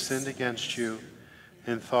we have sinned against you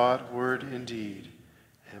in thought, word, and deed,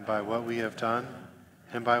 and by what we have done,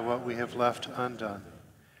 and by what we have left undone.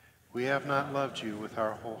 We have not loved you with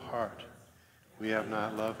our whole heart. We have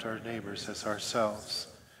not loved our neighbors as ourselves.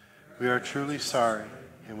 We are truly sorry,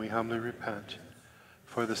 and we humbly repent.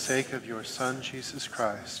 For the sake of your Son, Jesus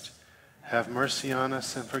Christ, have mercy on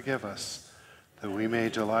us and forgive us, that we may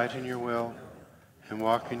delight in your will and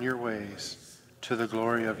walk in your ways, to the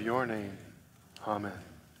glory of your name. Amen.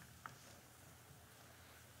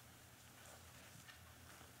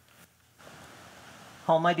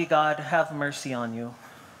 Almighty God, have mercy on you.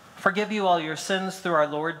 Forgive you all your sins through our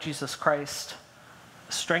Lord Jesus Christ.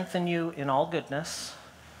 Strengthen you in all goodness,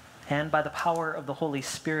 and by the power of the Holy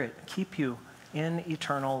Spirit, keep you in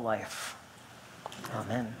eternal life.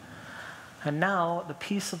 Amen. And now, the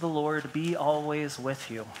peace of the Lord be always with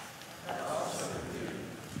you.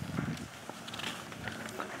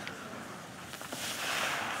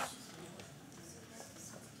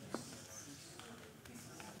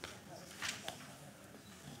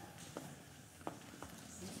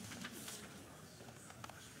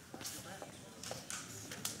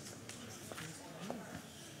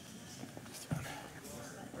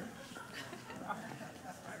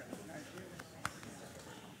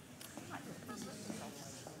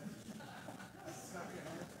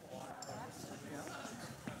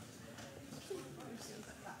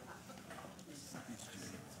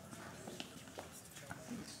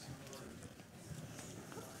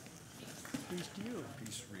 Peace to you.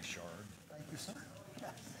 Peace, Richard. Thank you, sir.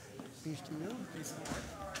 Peace to you. Peace.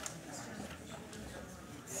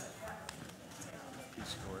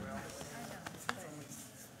 Peace, Gordon.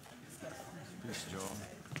 Peace, Joe.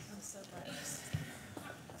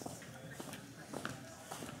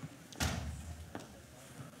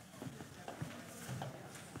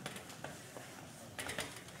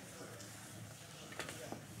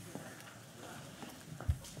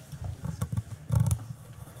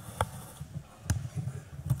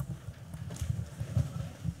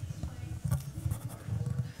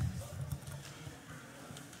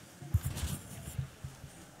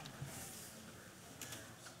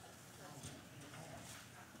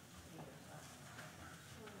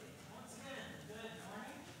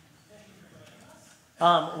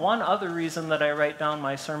 One other reason that I write down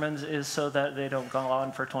my sermons is so that they don't go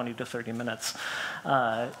on for 20 to 30 minutes.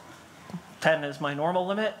 10 is my normal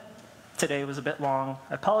limit. Today was a bit long.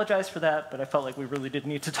 I apologize for that, but I felt like we really did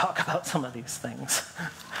need to talk about some of these things.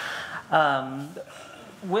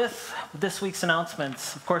 With this week's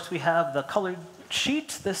announcements, of course, we have the colored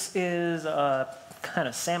sheet. This is kind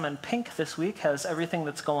of salmon pink this week, has everything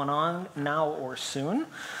that's going on now or soon.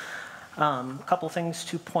 A couple things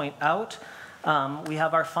to point out. We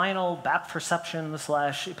have our final Baptist Reception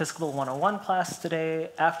 / Episcopal 101 class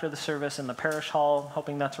today after the service in the parish hall,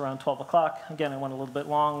 hoping that's around 12 o'clock. Again, I went a little bit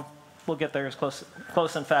long. We'll get there as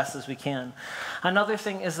close and fast as we can. Another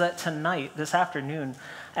thing is that tonight, this afternoon,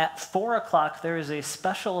 at 4 o'clock, there is a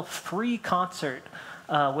special free concert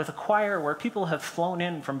with a choir where people have flown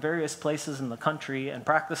in from various places in the country and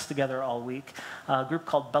practiced together all week, a group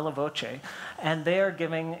called Bella Voce. And they are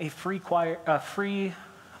giving a free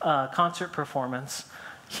concert performance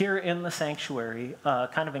here in the sanctuary,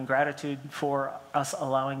 kind of in gratitude for us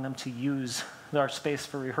allowing them to use our space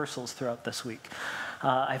for rehearsals throughout this week.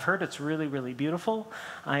 I've heard it's really, really beautiful.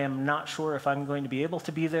 I am not sure if I'm going to be able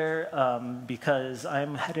to be there because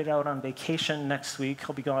I'm headed out on vacation next week.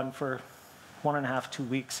 I'll be gone for 1.5 to 2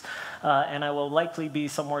 weeks. And I will likely be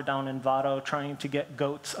somewhere down in Vado trying to get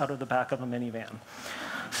goats out of the back of a minivan.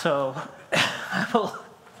 So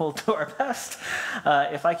we'll do our best.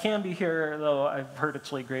 If I can be here, though, I've heard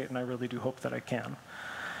it's really great, and I really do hope that I can.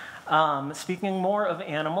 Speaking more of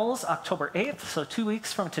animals, October 8th, so 2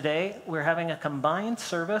 weeks from today, we're having a combined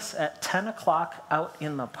service at 10 o'clock out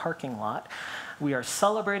in the parking lot. We are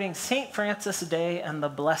celebrating St. Francis Day and the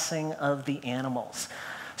blessing of the animals.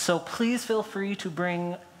 So please feel free to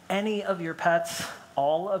bring any of your pets,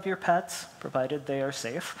 all of your pets, provided they are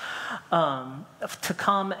safe, to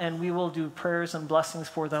come, and we will do prayers and blessings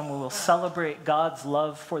for them. We will celebrate God's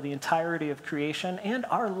love for the entirety of creation and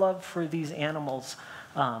our love for these animals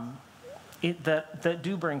that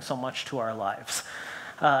do bring so much to our lives.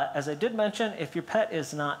 As I did mention, if your pet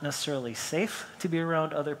is not necessarily safe to be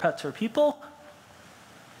around other pets or people,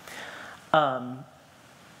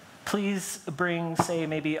 please bring, say,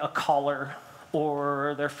 maybe a collar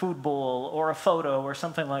or their food bowl or a photo or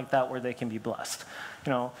something like that where they can be blessed.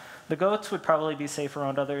 You know, the goats would probably be safe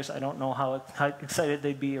around others. I don't know how excited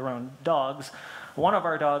they'd be around dogs. One of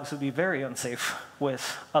our dogs would be very unsafe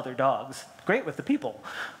with other dogs. Great with the people,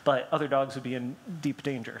 but other dogs would be in deep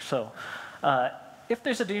danger. So if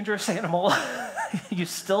there's a dangerous animal, you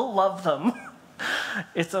still love them.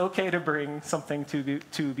 It's okay to bring something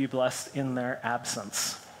to be blessed in their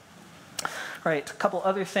absence. Right, a couple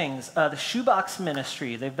other things. The Shoebox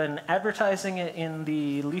Ministry, they've been advertising it in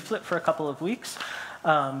the leaflet for a couple of weeks.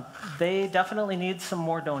 They definitely need some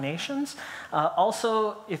more donations.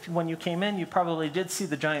 Also, when you came in, you probably did see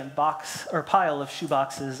the giant box or pile of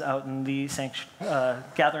shoeboxes out in the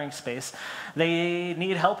gathering space. They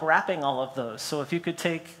need help wrapping all of those. So if you could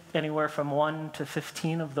take anywhere from 1 to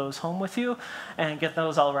 15 of those home with you and get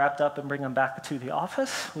those all wrapped up and bring them back to the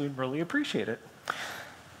office, we'd really appreciate it.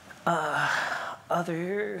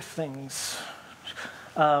 Other things.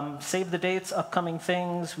 Save the dates, upcoming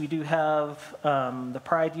things. We do have the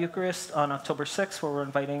Pride Eucharist on October 6th, where we're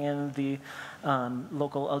inviting in the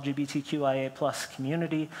local LGBTQIA+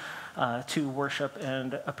 community to worship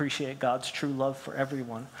and appreciate God's true love for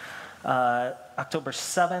everyone. October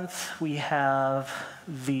 7th, we have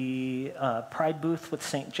the Pride booth with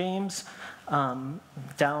St. James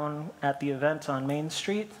down at the event on Main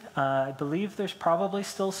Street. I believe there's probably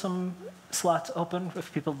still some slots open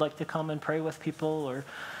if people would like to come and pray with people or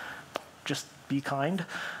just be kind.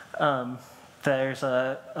 There's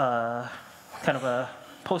a kind of a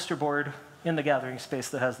poster board in the gathering space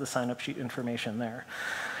that has the sign-up sheet information there.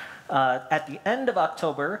 At the end of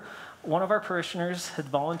October, one of our parishioners had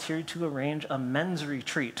volunteered to arrange a men's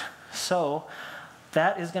retreat. So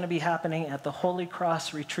that is going to be happening at the Holy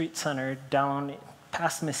Cross Retreat Center down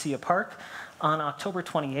past Mesilla Park on October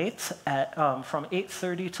 28th at from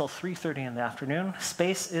 8:30 till 3:30 in the afternoon.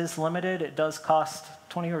 Space is limited. It does cost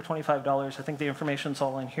 $20 or $25. I think the information's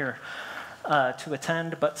all in here to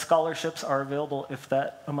attend, but scholarships are available if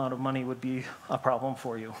that amount of money would be a problem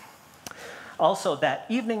for you. Also, that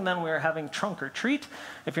evening, then, we're having trunk or treat.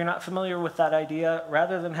 If you're not familiar with that idea,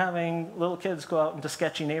 rather than having little kids go out into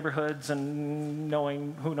sketchy neighborhoods and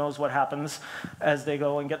knowing who knows what happens as they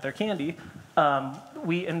go and get their candy,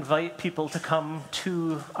 we invite people to come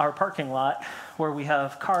to our parking lot where we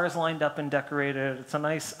have cars lined up and decorated. It's a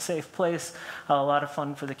nice, safe place, a lot of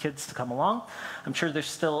fun for the kids to come along. I'm sure there's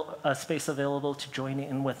still a space available to join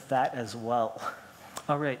in with that as well.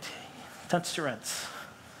 All right, tents to rents.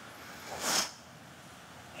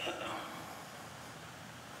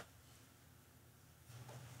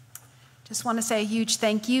 Just want to say a huge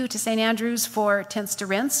thank you to St. Andrews for Tents to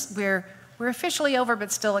Rinse. We're officially over, but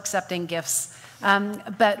still accepting gifts.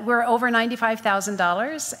 But we're over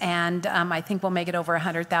 $95,000, and I think we'll make it over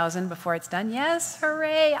 $100,000 before it's done. Yes,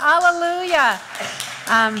 hooray, hallelujah.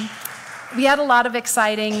 We had a lot of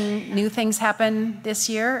exciting new things happen this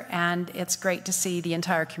year, and it's great to see the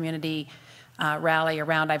entire community rally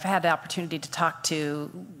around. I've had the opportunity to talk to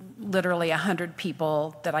literally 100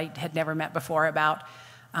 people that I had never met before about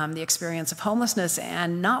the experience of homelessness,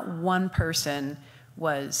 and not one person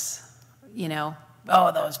was,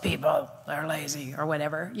 oh, those people, they're lazy or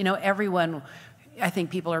whatever. Everyone, I think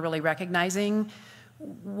people are really recognizing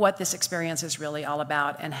what this experience is really all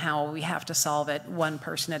about and how we have to solve it one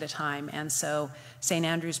person at a time. And so St.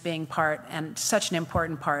 Andrews being part and such an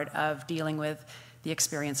important part of dealing with the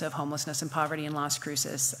experience of homelessness and poverty in Las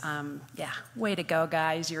Cruces. Yeah, way to go,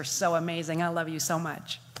 guys. You're so amazing. I love you so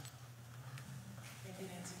much. Thank you,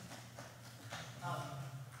 Nancy.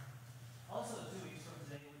 Also, 2 weeks from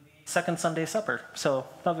today would be Second Sunday Supper, so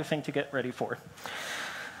another thing to get ready for.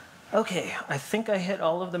 Okay, I think I hit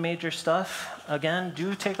all of the major stuff. Again,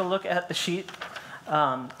 do take a look at the sheet.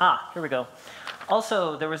 Here we go.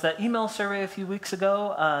 Also, there was that email survey a few weeks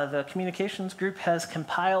ago. The communications group has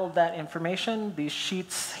compiled that information. These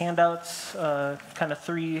sheets, handouts, kind of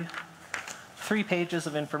three pages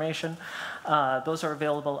of information. Those are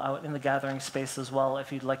available out in the gathering space as well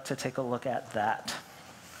if you'd like to take a look at that.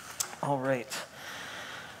 All right.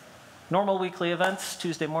 Normal weekly events.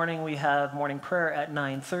 Tuesday morning we have morning prayer at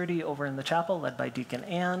 9:30 over in the chapel led by Deacon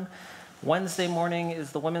Ann. Wednesday morning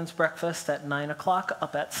is the women's breakfast at 9 o'clock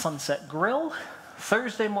up at Sunset Grill.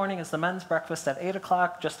 Thursday morning is the men's breakfast at 8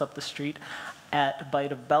 o'clock just up the street at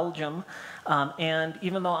Bite of Belgium. And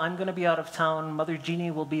even though I'm going to be out of town, Mother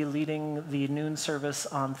Jeannie will be leading the noon service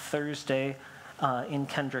on Thursday in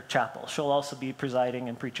Kendrick Chapel. She'll also be presiding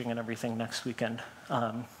and preaching and everything next weekend.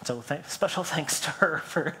 So special thanks to her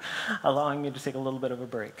for allowing me to take a little bit of a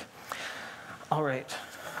break. All right.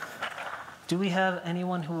 Do we have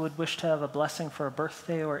anyone who would wish to have a blessing for a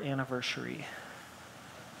birthday or anniversary?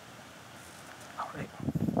 All right.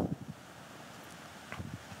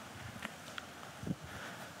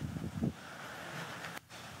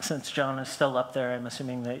 Since John is still up there, I'm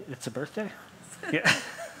assuming that it's a birthday? Yeah.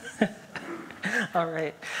 All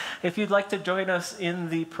right. If you'd like to join us in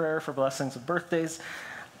the prayer for blessings of birthdays,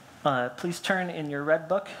 please turn in your red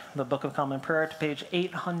book, the Book of Common Prayer, to page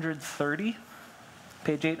 830.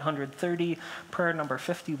 Page 830, prayer number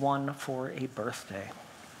 51 for a birthday.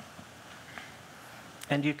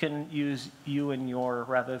 And you can use you and your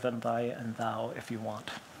rather than thy and thou if you want.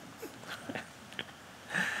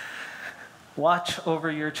 Watch over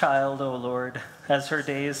your child, O Lord, as her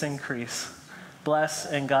days increase. Bless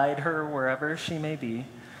and guide her wherever she may be.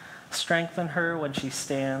 Strengthen her when she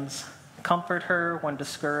stands. Comfort her when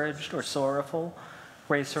discouraged or sorrowful.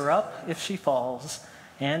 Raise her up if she falls.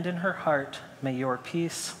 And in her heart may your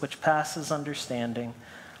peace, which passes understanding,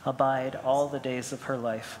 abide all the days of her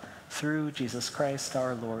life. Through Jesus Christ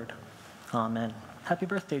our Lord. Amen. Happy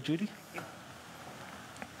birthday, Judy.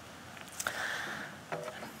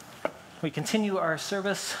 We continue our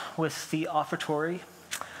service with the offertory.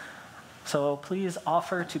 So please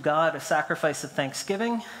offer to God a sacrifice of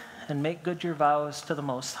thanksgiving and make good your vows to the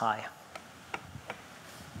Most High.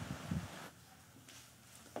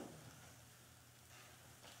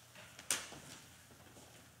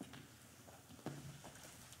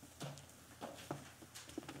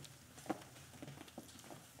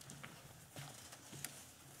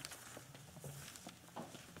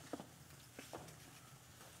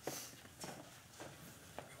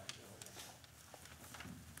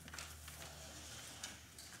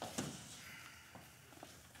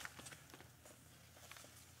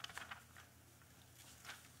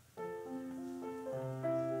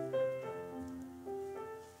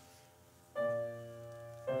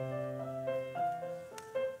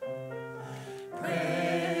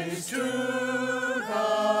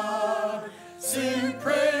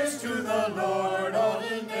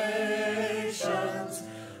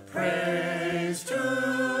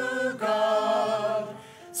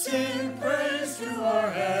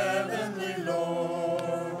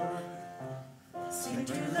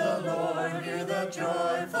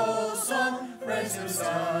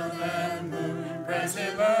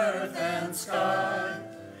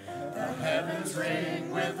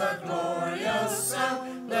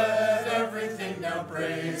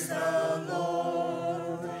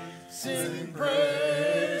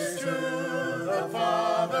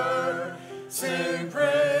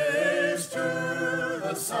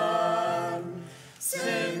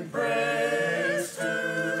 Sing praise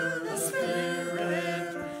to the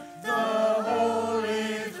Spirit, the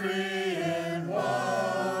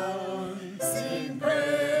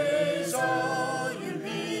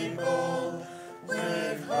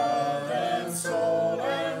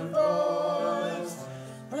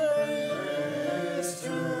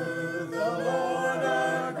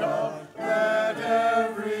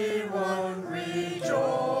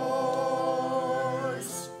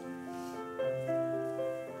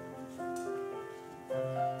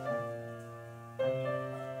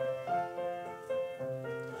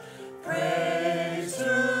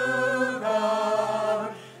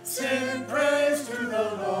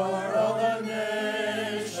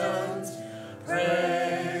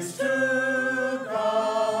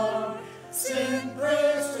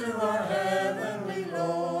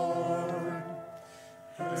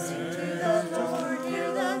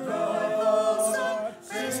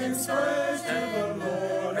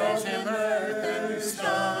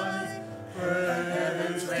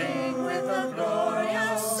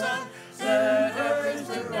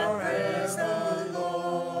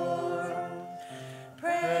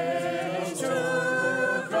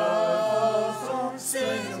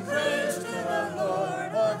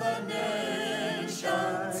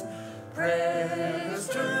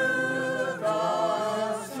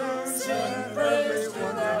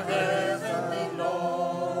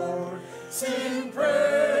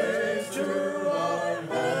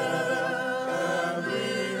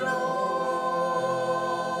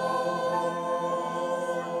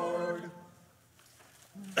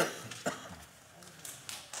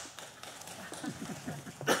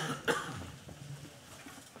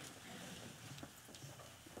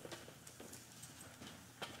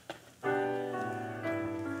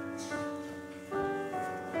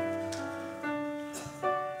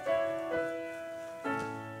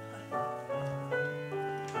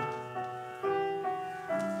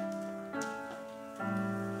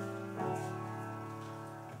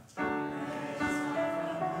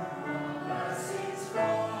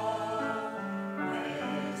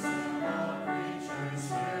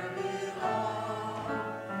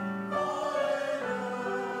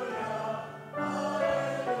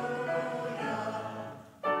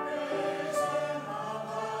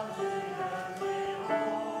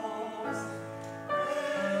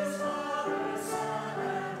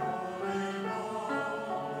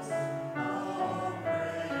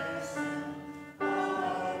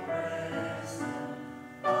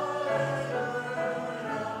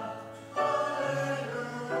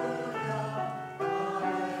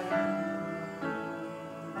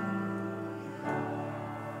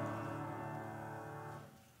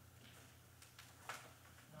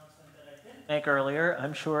make earlier,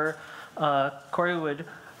 I'm sure Corey would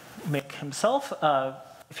make himself.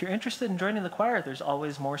 If you're interested in joining the choir, there's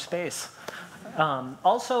always more space.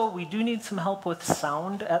 Also, we do need some help with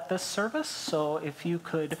sound at this service, so if you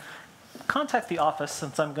could contact the office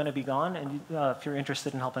since I'm going to be gone, and if you're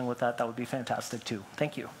interested in helping with that, that would be fantastic too.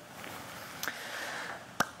 Thank you.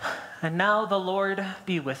 And now the Lord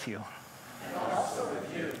be with you. And also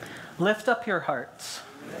with you. Lift up your hearts.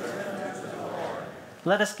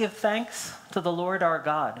 Let us give thanks to the Lord our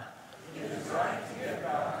God. It is right to give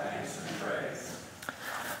God thanks and praise.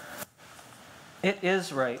 It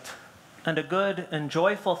is right and a good and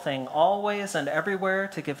joyful thing always and everywhere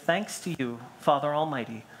to give thanks to you, Father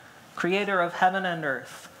Almighty, Creator of heaven and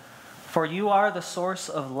earth, for you are the source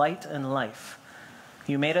of light and life.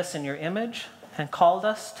 You made us in your image and called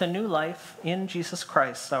us to new life in Jesus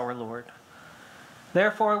Christ our Lord.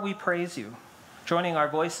 Therefore we praise you, joining our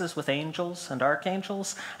voices with angels and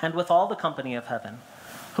archangels and with all the company of heaven,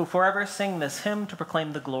 who forever sing this hymn to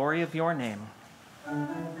proclaim the glory of your name.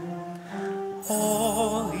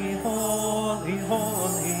 Holy, holy,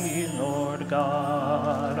 holy, Lord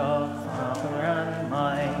God of power and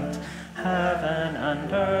might, heaven and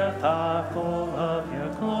earth are full of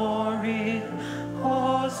your glory.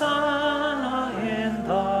 Hosanna in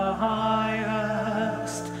the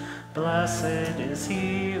highest. Blessed is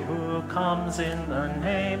he who comes in the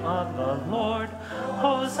name of the Lord.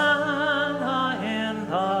 Hosanna in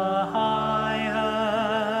the highest.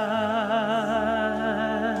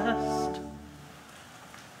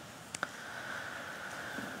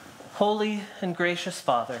 Holy and gracious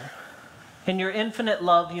Father, in your infinite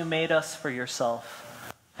love you made us for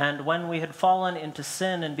yourself. And when we had fallen into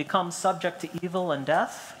sin and become subject to evil and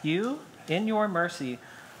death, you, in your mercy,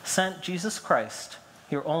 sent Jesus Christ,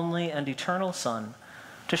 your only and eternal Son,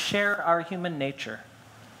 to share our human nature,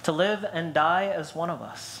 to live and die as one of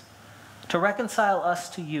us, to reconcile us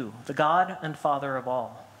to you, the God and Father of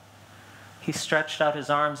all. He stretched out his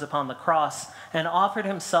arms upon the cross and offered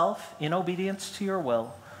himself, in obedience to your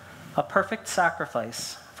will, a perfect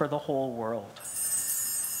sacrifice for the whole world.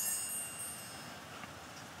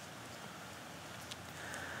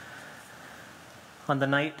 On the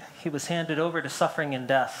night he was handed over to suffering and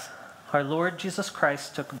death, our Lord Jesus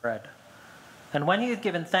Christ took bread. And when he had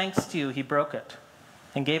given thanks to you, he broke it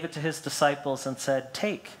and gave it to his disciples and said,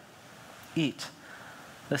 "Take, eat.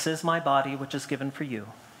 This is my body, which is given for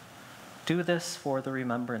you. Do this for the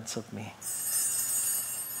remembrance of me."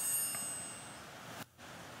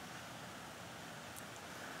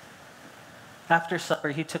 After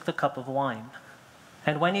supper, he took the cup of wine.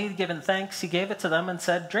 And when he had given thanks, he gave it to them and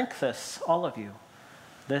said, "Drink this, all of you.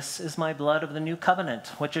 This is my blood of the new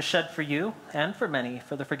covenant, which is shed for you and for many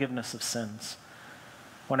for the forgiveness of sins.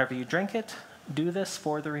 Whenever you drink it, do this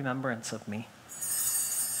for the remembrance of me."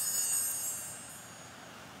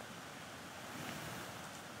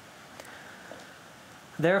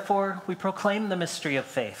 Therefore, we proclaim the mystery of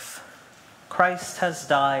faith. Christ has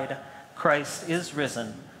died. Christ is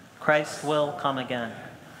risen. Christ will come again.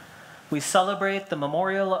 We celebrate the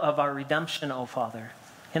memorial of our redemption, O Father,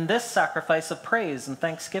 in this sacrifice of praise and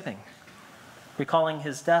thanksgiving. Recalling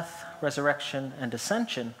his death, resurrection, and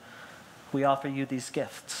ascension, we offer you these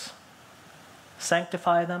gifts.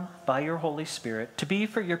 Sanctify them by your Holy Spirit to be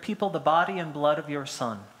for your people the body and blood of your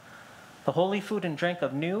Son, the holy food and drink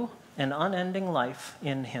of new and unending life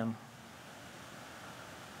in him.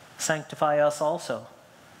 Sanctify us also,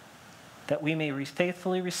 that we may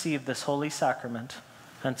faithfully receive this holy sacrament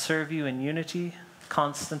and serve you in unity,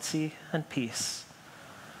 constancy, and peace.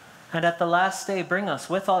 And at the last day, bring us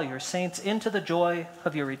with all your saints into the joy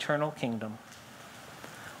of your eternal kingdom.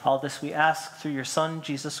 All this we ask through your Son,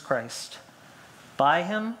 Jesus Christ. By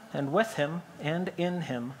him and with him and in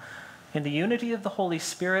him, in the unity of the Holy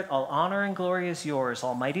Spirit, all honor and glory is yours,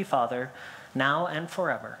 Almighty Father, now and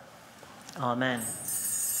forever. Amen.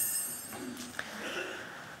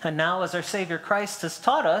 And now, as our Savior Christ has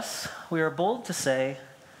taught us, we are bold to say,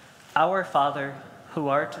 "Our Father, who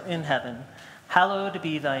art in heaven, hallowed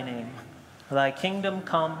be thy name. Thy kingdom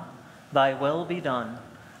come, thy will be done,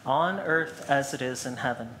 on earth as it is in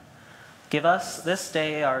heaven. Give us this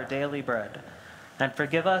day our daily bread, and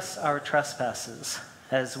forgive us our trespasses,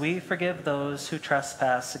 as we forgive those who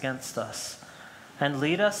trespass against us. And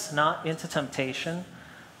lead us not into temptation,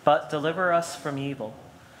 but deliver us from evil.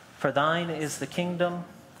 For thine is the kingdom,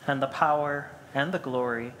 and the power, and the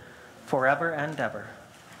glory, forever and ever.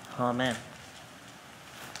 Amen."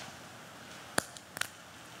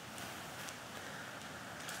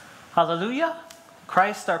 Hallelujah!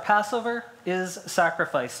 Christ our Passover is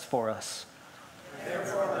sacrificed for us.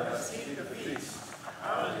 Therefore let us eat the feast.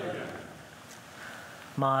 Hallelujah.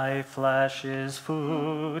 My flesh is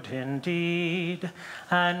food indeed,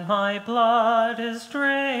 and my blood is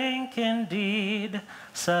drink indeed,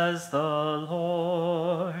 says the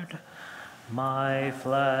Lord. My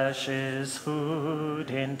flesh is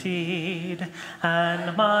food indeed,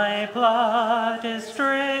 and my blood is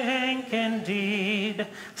drink indeed,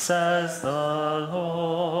 says the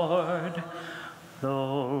Lord.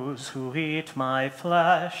 Those who eat my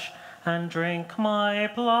flesh and drink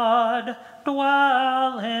my blood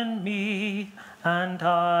dwell in me, and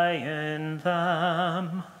I in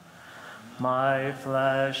them. My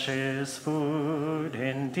flesh is food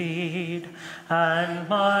indeed, and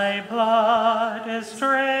my blood is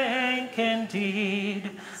drink indeed,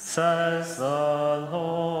 says the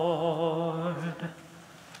Lord.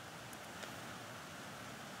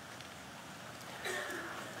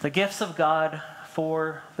 The gifts of God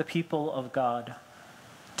for the people of God.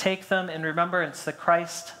 Take them in remembrance that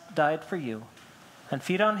Christ died for you, and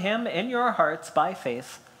feed on him in your hearts by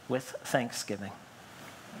faith with thanksgiving.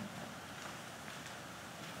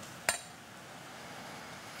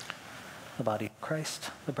 The body of Christ,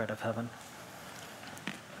 the bread of heaven.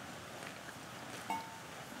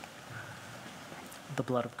 The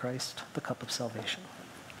blood of Christ, the cup of salvation.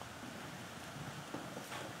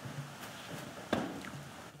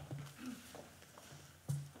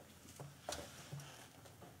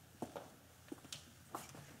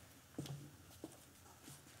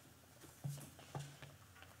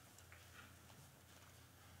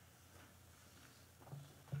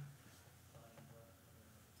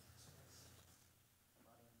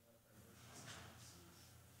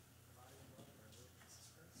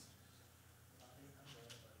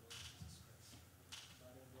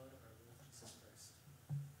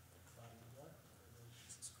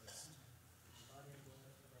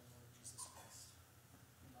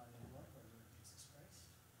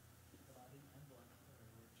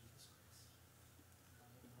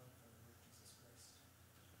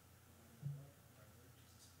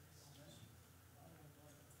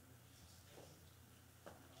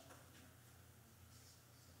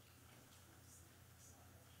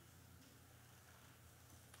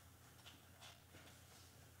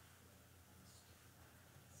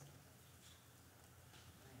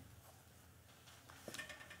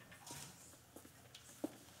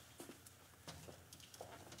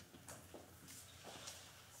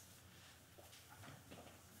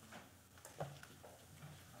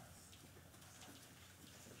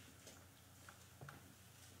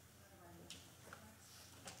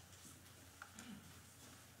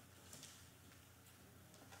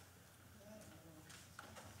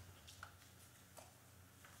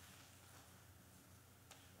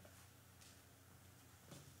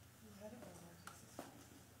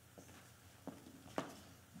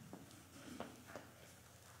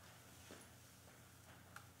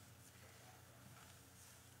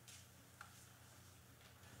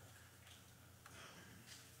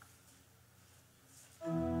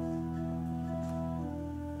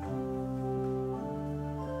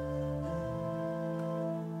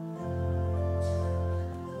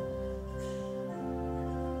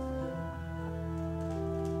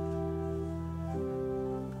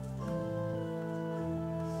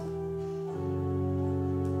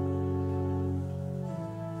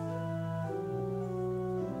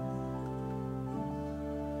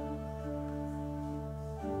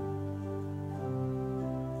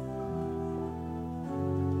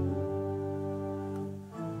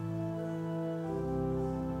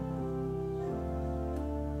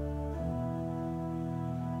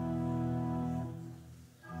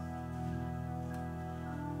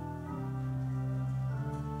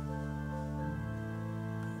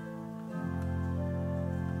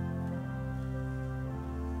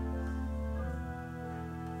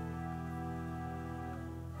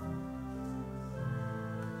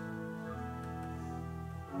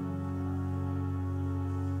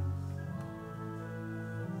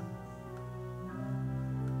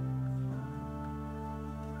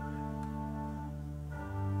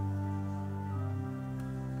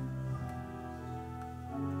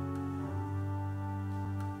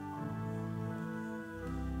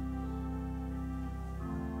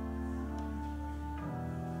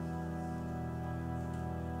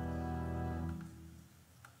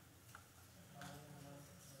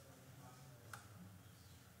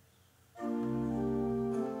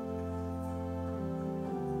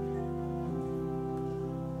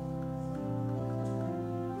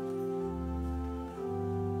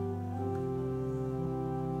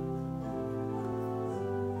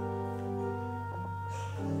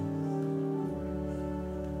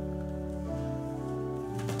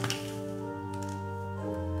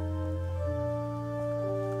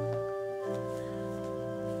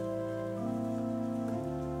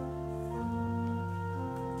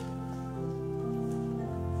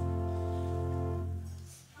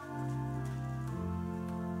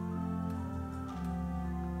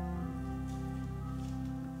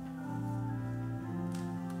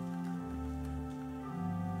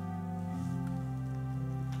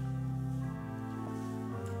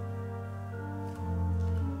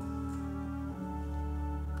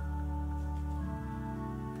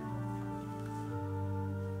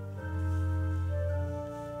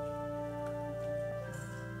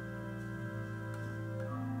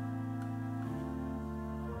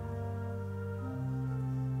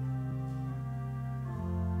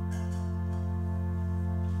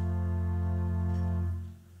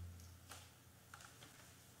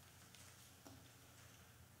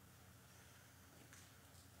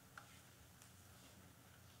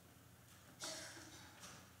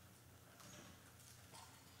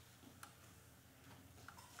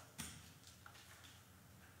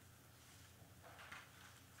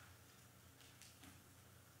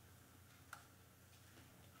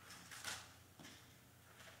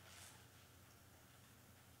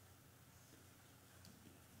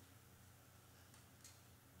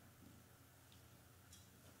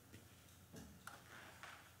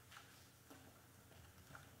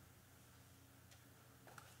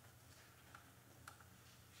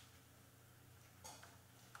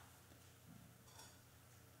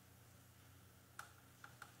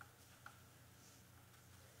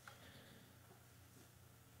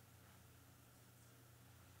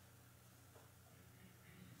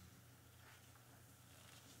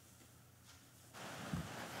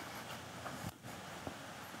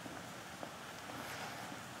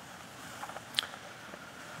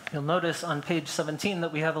 You'll notice on page 17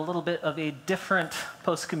 that we have a little bit of a different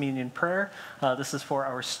post-communion prayer. This is for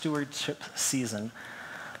our stewardship season.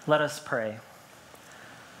 Let us pray.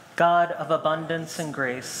 God of abundance and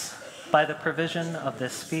grace, by the provision of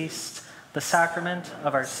this feast, the sacrament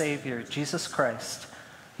of our Savior, Jesus Christ,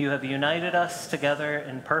 you have united us together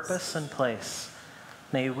in purpose and place.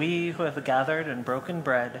 May we who have gathered and broken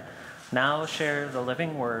bread now share the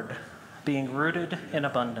living word, being rooted in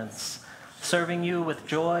abundance, serving you with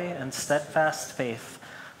joy and steadfast faith,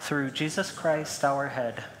 through Jesus Christ our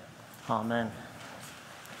head. Amen.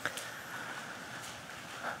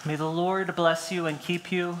 May the Lord bless you and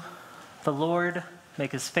keep you. The Lord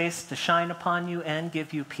make his face to shine upon you and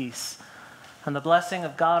give you peace. And the blessing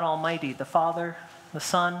of God Almighty, the Father, the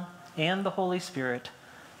Son, and the Holy Spirit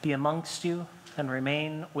be amongst you and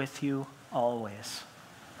remain with you always.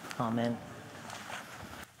 Amen.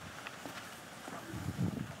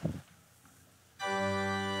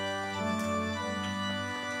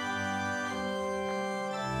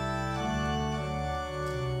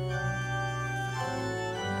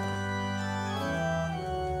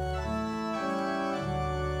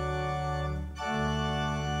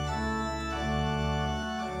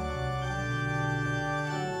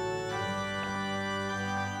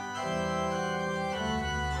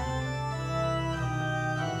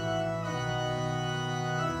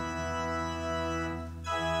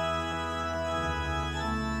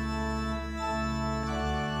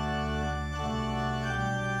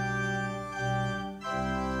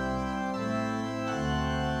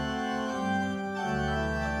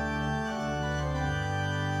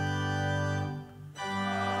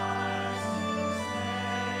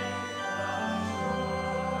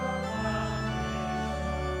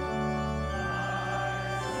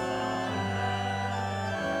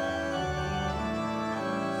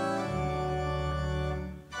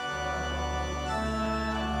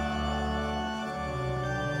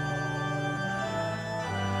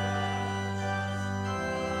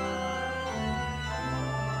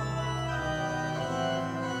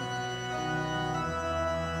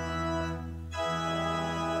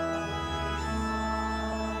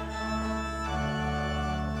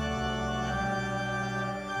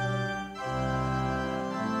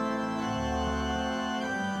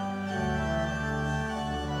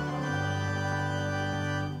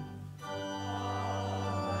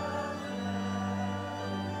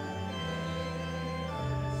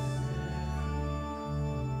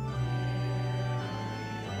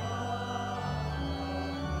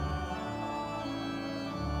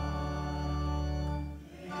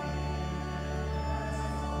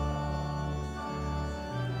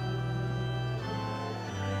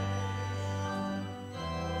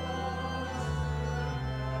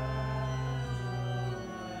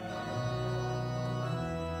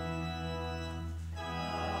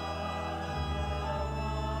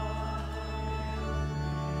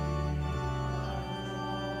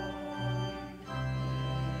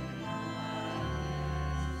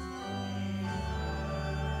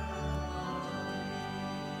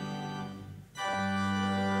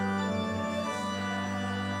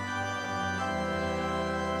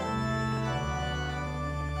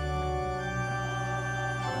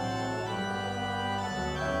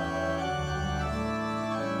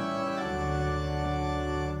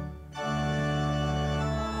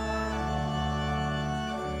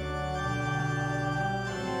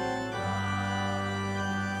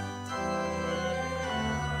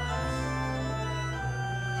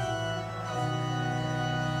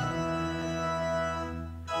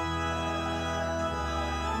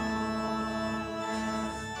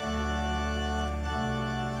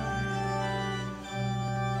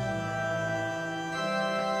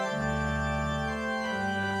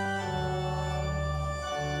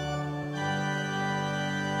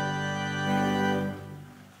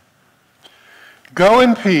 Go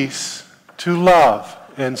in peace to love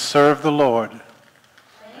and serve the Lord.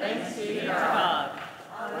 Thanks be to God.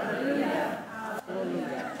 Hallelujah.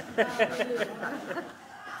 Hallelujah.